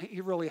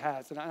 He really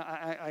has, and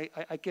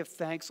I give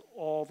thanks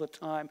all the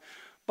time.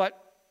 But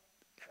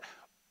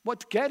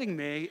what's getting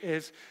me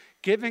is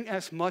giving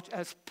as much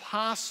as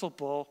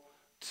possible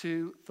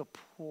to the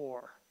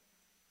poor.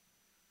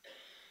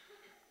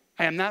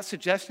 I am not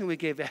suggesting we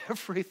give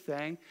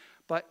everything,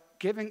 but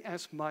giving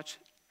as much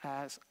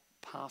as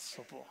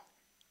possible.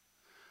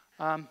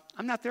 I'm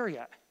not there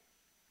yet.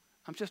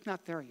 I'm just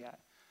not there yet.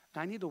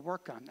 And I need to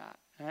work on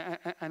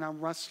that. And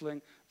I'm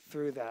wrestling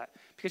through that.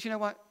 Because you know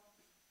what?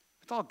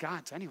 It's all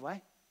God's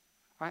anyway.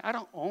 Right? I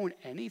don't own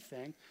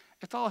anything.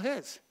 It's all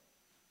His.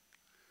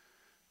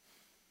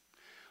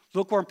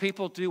 Lukewarm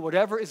people do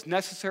whatever is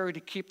necessary to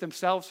keep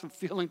themselves from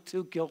feeling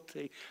too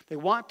guilty. They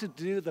want to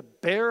do the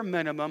bare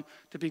minimum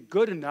to be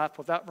good enough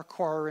without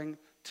requiring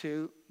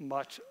too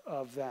much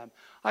of them.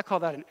 I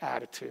call that an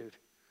attitude,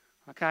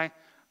 okay?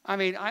 I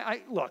mean,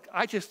 look,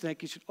 I just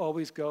think you should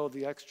always go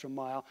the extra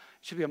mile.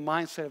 It should be a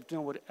mindset of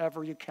doing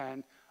whatever you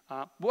can,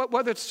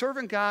 whether it's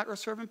serving God or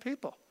serving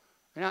people.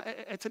 You know,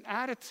 it's an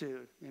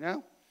attitude, you know?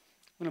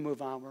 I'm going to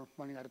move on. We're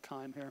running out of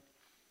time here.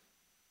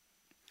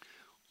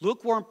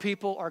 Lukewarm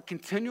people are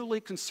continually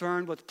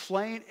concerned with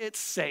playing it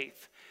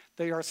safe.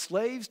 They are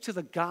slaves to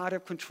the God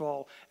of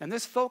control. And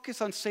this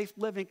focus on safe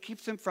living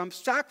keeps them from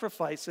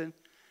sacrificing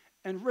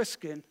and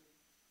risking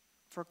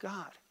for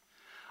God.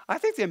 I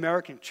think the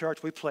American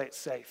church, we play it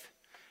safe.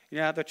 You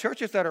know, the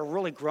churches that are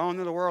really growing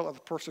in the world are the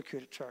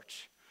persecuted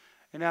church.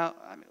 You know,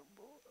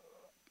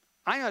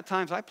 I know at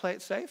times I play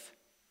it safe.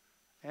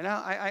 You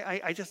know,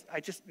 I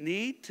just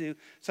need to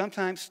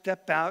sometimes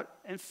step out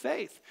in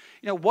faith.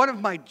 You know, one of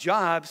my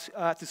jobs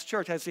at this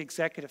church as the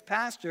executive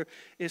pastor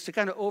is to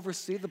kind of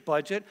oversee the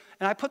budget.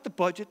 And I put the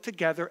budget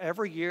together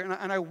every year,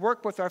 and I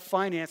work with our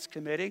finance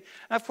committee.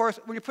 And of course,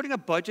 when you're putting a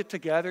budget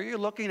together, you're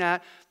looking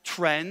at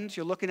trends,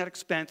 you're looking at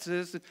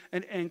expenses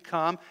and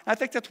income. And I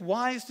think that's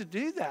wise to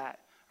do that,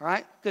 all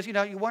right? Because, you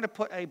know, you want to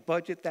put a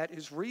budget that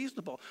is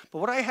reasonable. But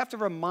what I have to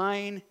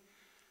remind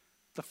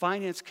the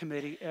finance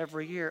committee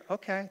every year,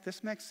 okay,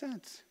 this makes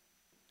sense.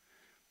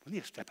 We need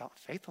to step out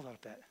in faith a little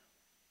bit.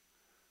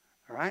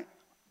 All right?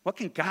 What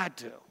can God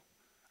do?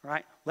 All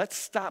right? Let's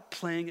stop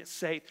playing it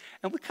safe.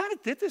 And we kind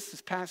of did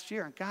this past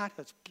year, and God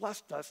has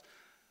blessed us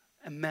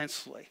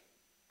immensely.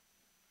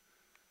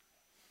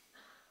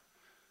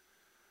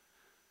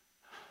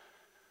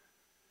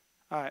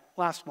 All right,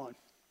 last one.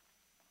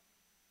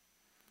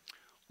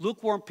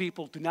 Lukewarm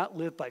people do not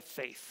live by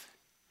faith.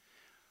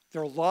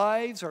 Their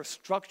lives are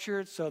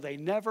structured so they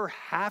never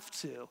have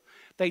to.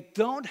 They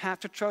don't have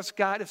to trust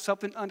God if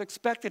something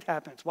unexpected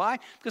happens. Why?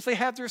 Because they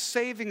have their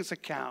savings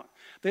account.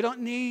 They don't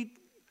need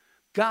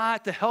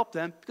God to help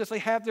them because they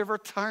have their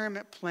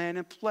retirement plan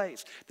in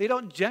place. They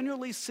don't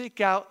genuinely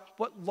seek out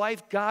what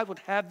life God would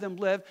have them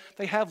live.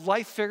 They have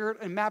life figured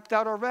and mapped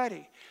out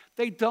already.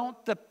 They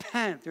don't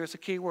depend, there's a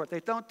key word, they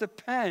don't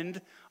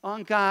depend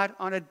on God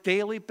on a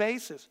daily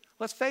basis.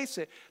 Let's face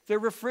it, their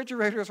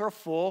refrigerators are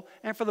full,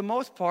 and for the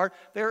most part,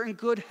 they're in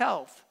good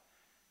health.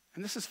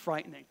 And this is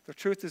frightening. The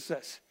truth is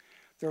this: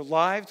 their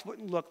lives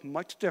wouldn't look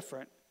much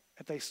different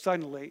if they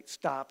suddenly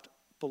stopped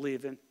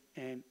believing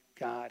in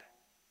God.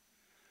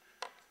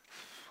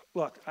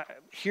 Look,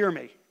 hear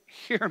me.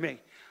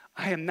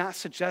 I am not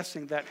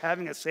suggesting that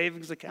having a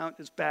savings account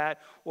is bad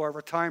or a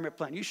retirement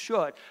plan. You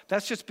should.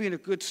 That's just being a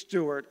good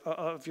steward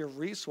of your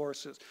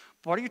resources.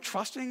 But are you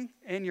trusting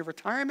in your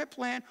retirement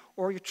plan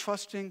or are you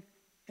trusting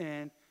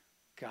in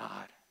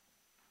God?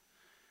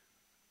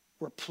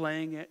 We're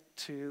playing it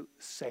too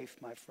safe,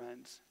 my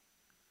friends.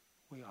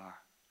 We are.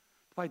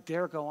 Do I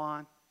dare go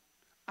on?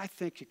 I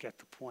think you get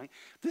the point.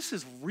 This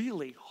is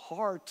really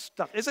hard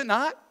stuff, is it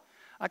not?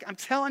 I'm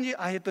telling you,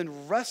 I have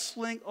been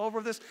wrestling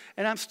over this,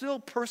 and I'm still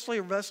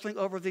personally wrestling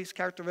over these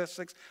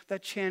characteristics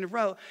that Chan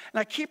wrote. And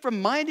I keep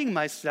reminding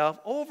myself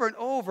over and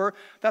over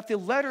that the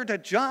letter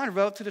that John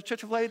wrote to the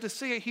church of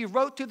Laodicea, he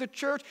wrote to the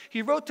church,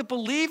 he wrote to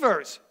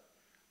believers.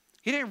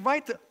 He didn't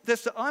write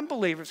this to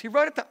unbelievers. He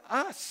wrote it to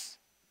us.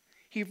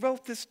 He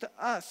wrote this to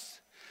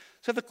us.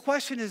 So the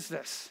question is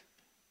this: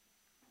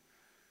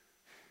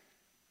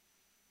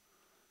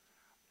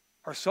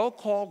 are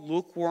so-called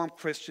lukewarm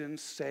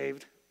Christians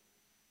saved?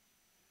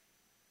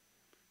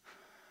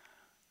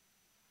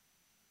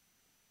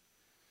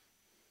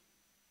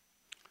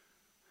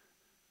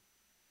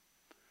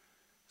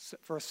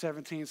 Verse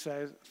 17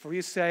 says, "For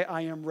you say,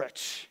 I am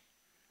rich,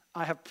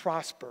 I have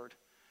prospered,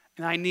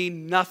 and I need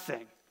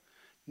nothing,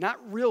 not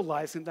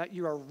realizing that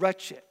you are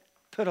wretched,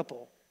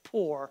 pitiable,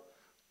 poor,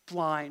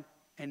 blind,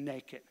 and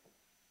naked."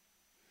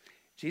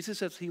 Jesus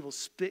says he will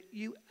spit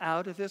you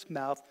out of his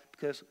mouth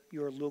because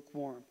you are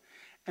lukewarm.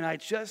 And I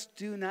just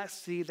do not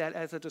see that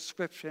as a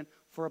description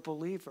for a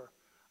believer.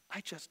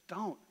 I just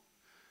don't.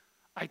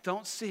 I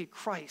don't see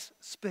Christ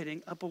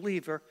spitting a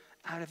believer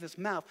out of his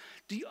mouth.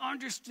 Do you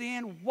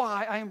understand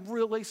why I am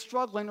really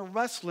struggling and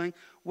wrestling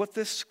with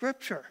this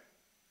scripture?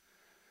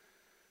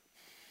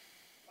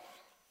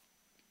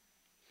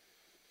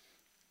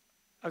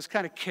 I was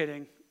kind of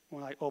kidding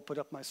when I opened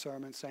up my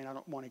sermon saying I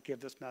don't want to give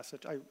this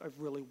message. I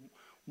really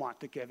want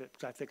to give it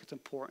because I think it's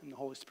important. The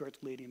Holy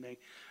Spirit's leading me.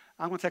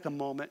 I'm going to take a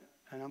moment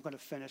and I'm going to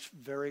finish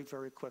very,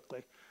 very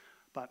quickly.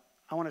 But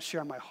I want to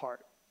share my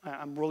heart.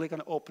 I'm really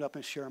going to open up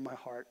and share my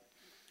heart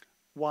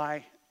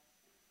why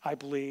I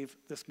believe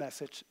this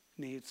message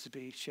needs to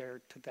be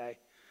shared today.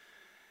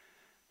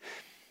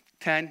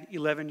 10,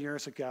 11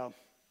 years ago,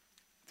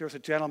 there was a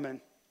gentleman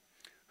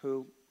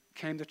who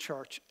came to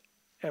church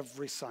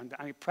every Sunday.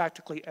 I mean,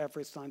 practically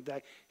every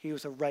Sunday. He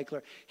was a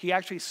regular. He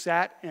actually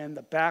sat in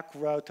the back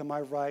row to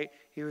my right.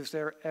 He was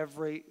there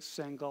every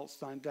single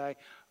Sunday.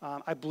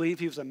 I believe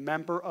he was a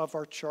member of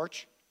our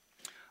church.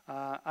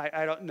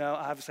 I don't know.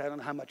 Obviously, I don't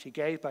know how much he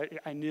gave, but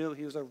I knew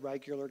he was a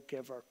regular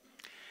giver.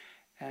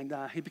 And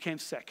he became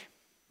sick.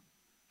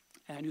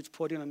 And he was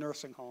put in a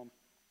nursing home.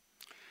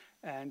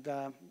 And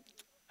I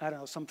don't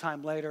know,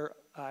 sometime later,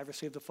 I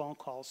received a phone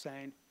call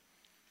saying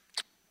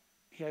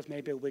he has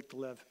maybe a week to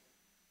live.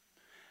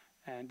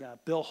 And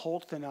Bill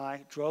Holt and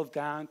I drove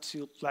down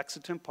to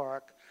Lexington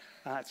Park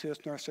to his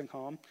nursing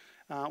home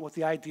with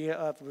the idea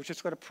of we're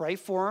just going to pray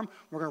for him.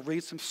 We're going to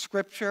read some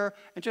scripture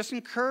and just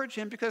encourage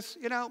him because,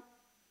 you know,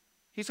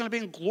 he's going to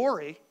be in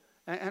glory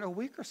in a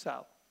week or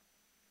so.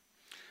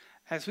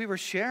 As we were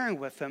sharing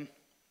with him,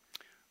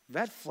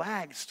 red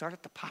flags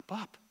started to pop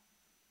up.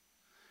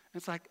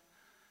 It's like,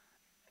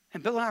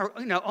 and Bill and I are,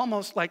 you know,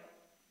 almost like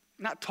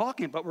not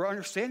talking, but we're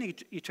understanding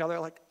each other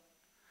like,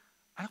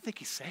 I don't think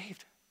he's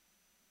saved.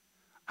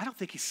 I don't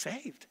think he's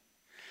saved.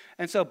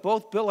 And so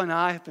both Bill and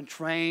I have been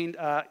trained,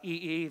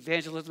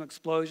 evangelism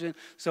explosion.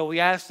 So we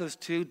asked those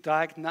two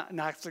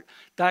diagnostic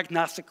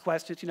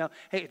questions, you know,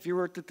 hey, if you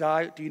were to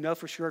die, do you know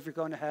for sure if you're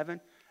going to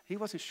heaven? He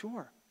wasn't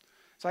sure.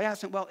 So I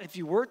asked him, well, if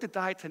you were to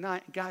die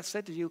tonight, and God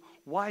said to you,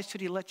 why should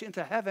he let you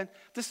into heaven?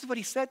 This is what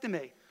he said to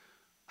me.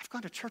 I've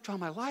gone to church all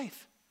my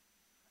life,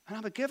 and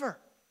I'm a giver.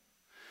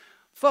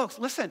 Folks,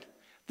 listen,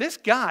 this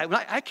guy,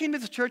 when I came to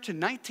this church in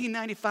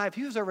 1995,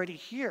 he was already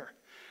here.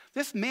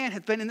 This man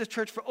has been in this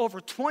church for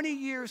over 20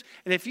 years,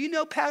 and if you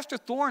know Pastor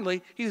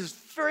Thornley, he's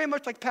very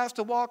much like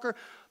Pastor Walker.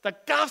 The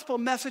gospel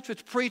message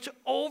was preached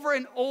over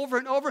and over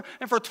and over,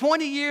 and for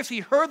 20 years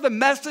he heard the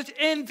message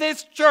in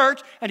this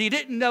church, and he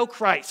didn't know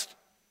Christ.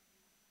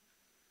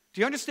 Do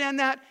you understand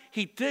that?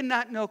 He did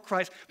not know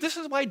Christ. This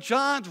is why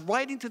John's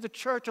writing to the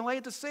church in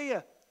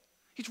Laodicea.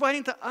 He's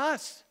writing to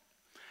us.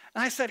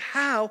 And I said,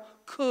 how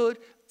could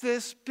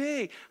this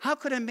be? How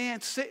could a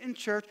man sit in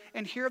church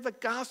and hear the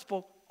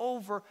gospel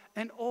over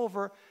and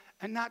over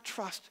and not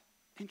trust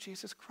in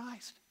Jesus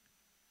Christ?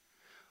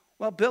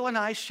 Well, Bill and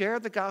I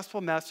shared the gospel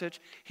message.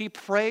 He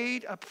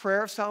prayed a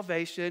prayer of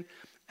salvation,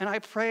 and I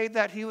prayed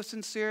that he was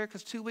sincere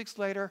because 2 weeks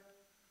later,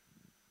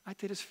 I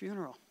did his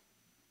funeral.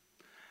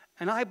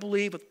 And I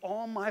believe with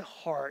all my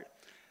heart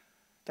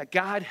that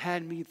God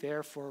had me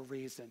there for a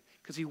reason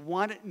because he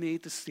wanted me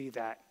to see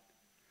that.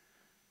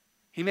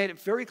 He made it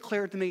very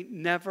clear to me,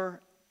 never,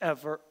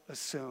 ever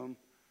assume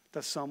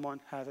that someone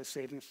has a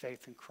saving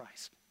faith in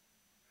Christ.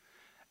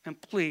 And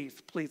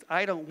please, please,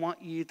 I don't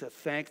want you to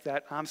think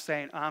that I'm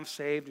saying I'm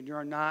saved and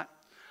you're not.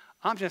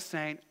 I'm just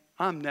saying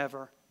I'm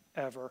never,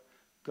 ever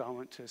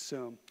going to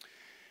assume.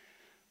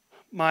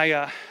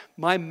 My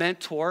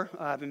mentor,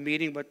 I've been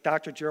meeting with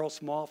Dr. Gerald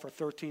Small for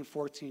 13,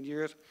 14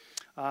 years.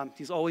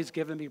 He's always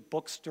given me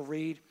books to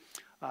read.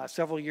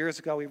 Several years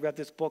ago, we read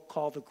this book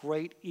called The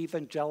Great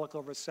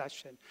Evangelical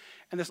Recession.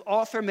 And this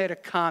author made a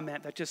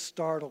comment that just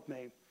startled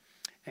me.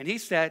 And he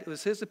said it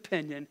was his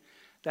opinion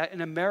that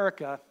in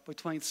America,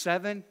 between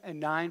 7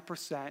 and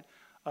 9%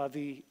 of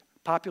the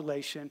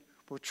population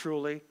were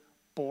truly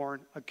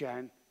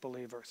born-again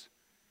believers.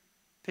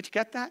 Did you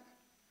get that?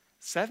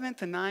 7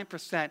 to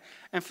 9%.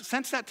 And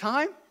since that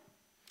time,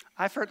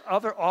 I've heard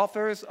other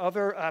authors,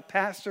 other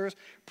pastors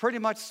pretty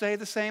much say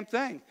the same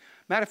thing.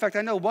 Matter of fact,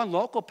 I know one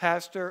local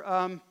pastor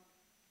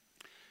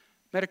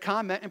made a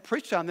comment and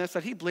preached on this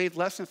that he believed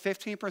less than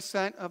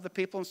 15% of the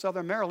people in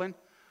Southern Maryland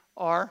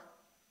are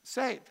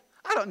saved.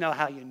 I don't know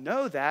how you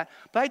know that,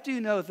 but I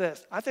do know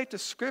this. I think the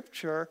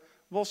scripture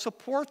will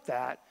support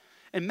that.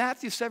 In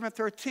Matthew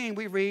 7:13,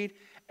 we read,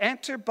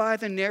 "Enter by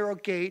the narrow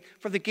gate,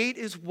 for the gate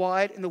is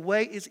wide and the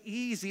way is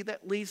easy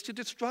that leads to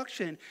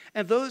destruction.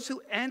 And those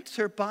who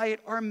enter by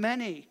it are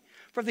many.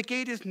 For the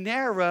gate is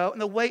narrow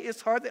and the way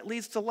is hard that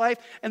leads to life,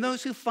 and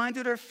those who find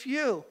it are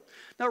few."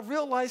 Now,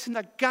 realizing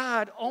that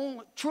God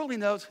only truly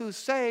knows who's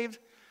saved,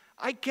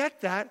 I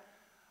get that,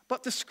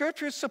 but the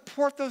scriptures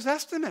support those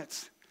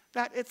estimates.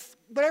 That it's,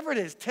 whatever it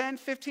is, 10,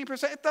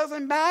 15%, it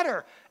doesn't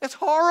matter. It's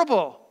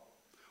horrible.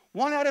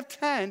 1 out of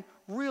 10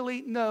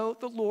 really know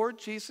the Lord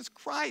Jesus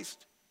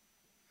Christ.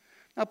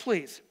 Now,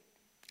 please,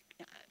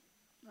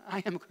 I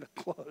am going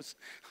to close.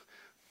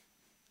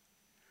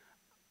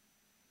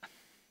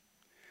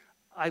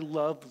 I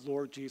love the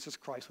Lord Jesus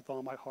Christ with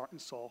all my heart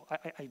and soul.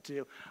 I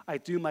do. I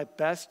do my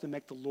best to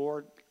make the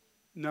Lord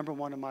number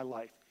one in my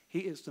life. He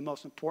is the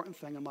most important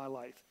thing in my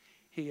life.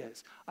 He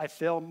is. I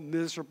fail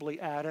miserably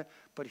at it,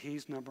 but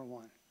he's number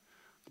one.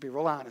 I'll be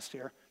real honest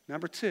here.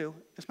 Number two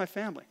is my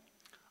family.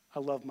 I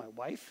love my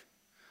wife.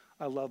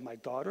 I love my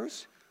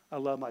daughters. I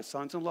love my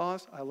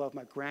sons-in-laws. I love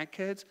my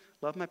grandkids.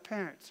 I love my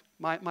parents,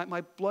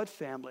 my blood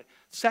family.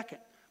 Second,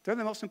 they're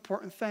the most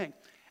important thing.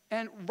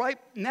 And right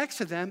next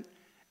to them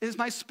is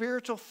my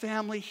spiritual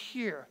family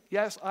here.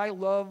 Yes, I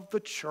love the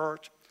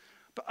church,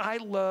 but I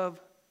love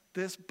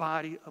this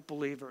body of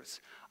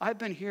believers. I've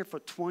been here for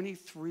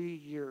 23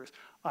 years.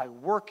 I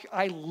work,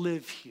 I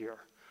live here.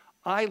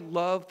 I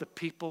love the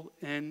people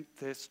in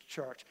this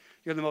church.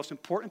 You're the most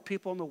important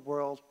people in the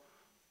world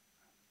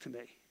to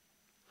me.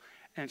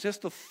 And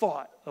just the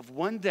thought of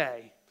one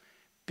day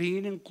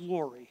being in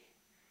glory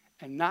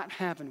and not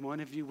having one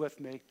of you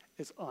with me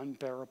is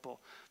unbearable.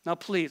 Now,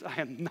 please,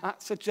 I am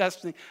not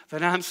suggesting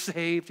that I'm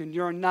saved and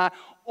you're not.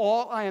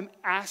 All I am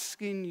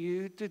asking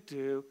you to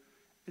do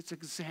is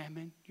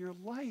examine your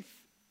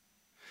life.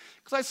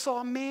 Because I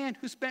saw a man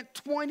who spent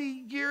 20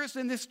 years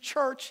in this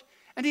church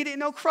and he didn't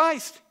know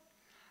Christ.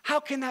 How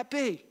can that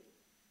be?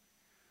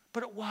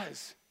 But it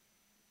was.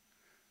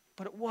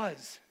 But it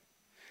was.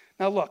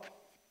 Now, look.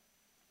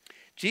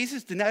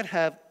 Jesus did not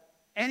have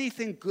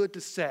anything good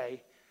to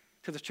say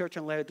to the church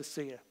in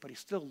Laodicea, but he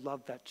still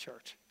loved that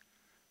church.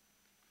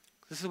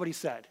 This is what he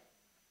said.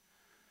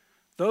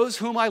 Those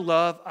whom I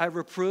love, I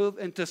reprove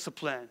and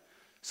discipline.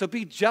 So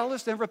be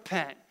jealous and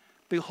repent.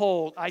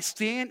 Behold, I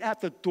stand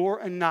at the door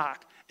and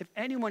knock. If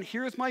anyone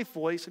hears my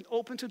voice and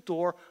opens the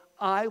door,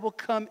 I will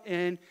come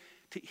in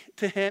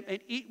to him and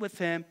eat with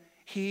him,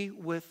 he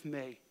with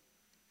me.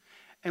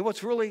 And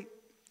what's really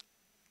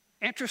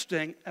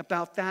interesting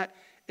about that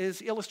is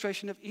the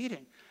illustration of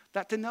eating.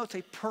 That denotes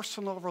a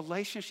personal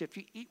relationship.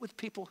 You eat with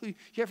people who you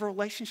have a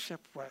relationship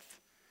with.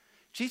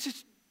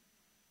 Jesus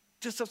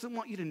just doesn't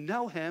want you to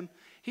know him.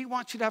 He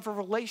wants you to have a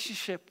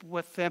relationship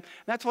with him.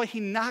 And that's why he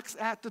knocks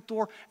at the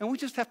door, and we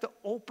just have to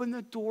open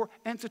the door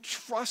and to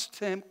trust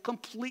him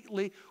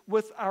completely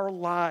with our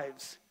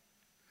lives.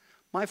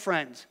 My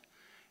friends,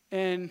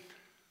 in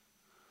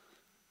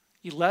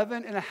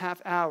 11 and a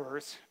half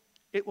hours,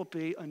 it will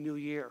be a new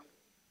year.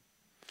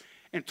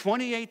 In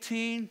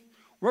 2018,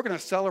 we're going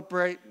to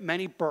celebrate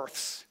many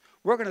births.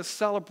 We're going to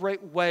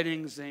celebrate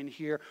weddings in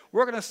here.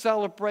 We're going to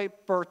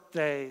celebrate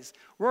birthdays.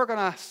 We're going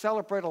to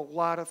celebrate a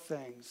lot of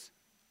things.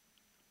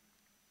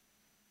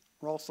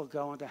 We're also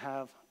going to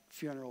have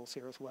funerals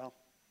here as well.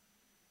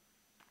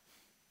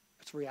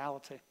 It's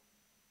reality.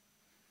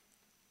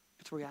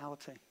 It's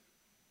reality.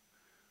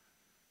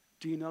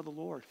 Do you know the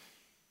Lord?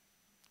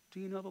 Do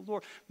you know the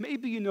Lord?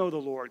 Maybe you know the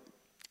Lord.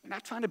 I'm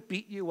not trying to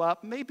beat you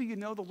up. Maybe you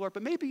know the Lord,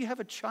 but maybe you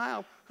have a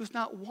child who's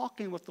not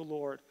walking with the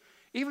Lord.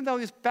 Even though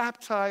he's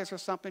baptized or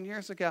something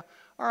years ago.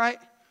 All right,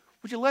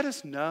 would you let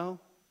us know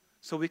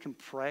so we can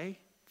pray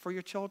for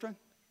your children?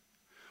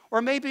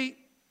 Or maybe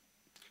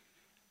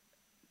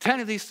 10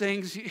 of these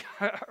things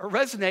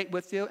resonate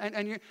with you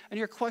and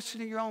you're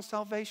questioning your own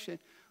salvation.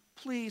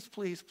 Please,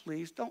 please,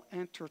 please don't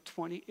enter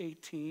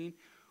 2018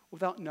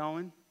 without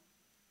knowing.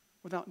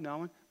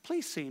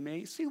 Please see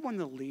me. See one of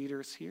the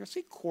leaders here.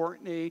 See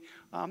Courtney.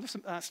 There's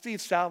some, Steve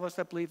Salvas,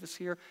 I believe, is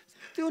here.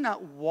 Do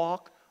not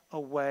walk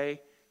away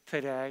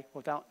today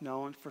without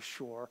knowing for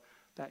sure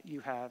that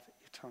you have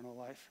eternal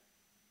life.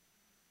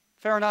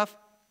 Fair enough?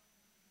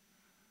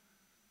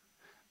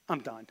 I'm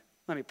done.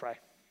 Let me pray.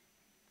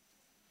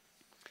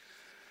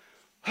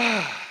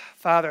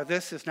 Father,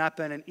 this has not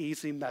been an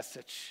easy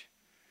message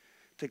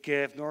to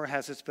give, nor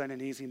has it been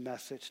an easy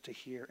message to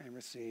hear and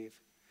receive.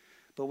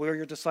 But we're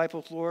your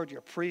disciples, Lord,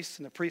 your priests,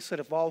 and the priesthood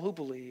of all who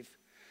believe.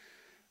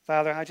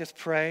 Father, I just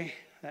pray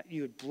that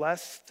you would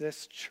bless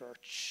this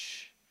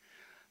church.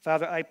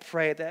 Father, I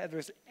pray that if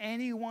there's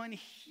anyone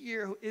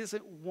here who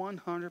isn't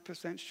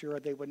 100% sure,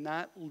 they would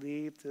not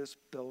leave this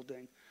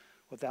building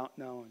without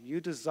knowing. You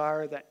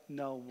desire that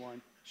no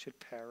one should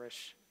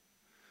perish.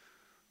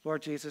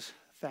 Lord Jesus,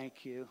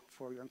 thank you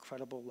for your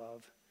incredible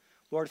love.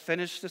 Lord,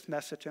 finish this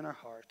message in our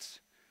hearts.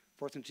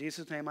 For it's in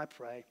Jesus' name I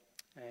pray.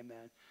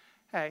 Amen.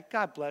 Hey,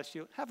 God bless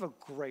you. Have a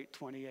great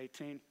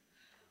 2018.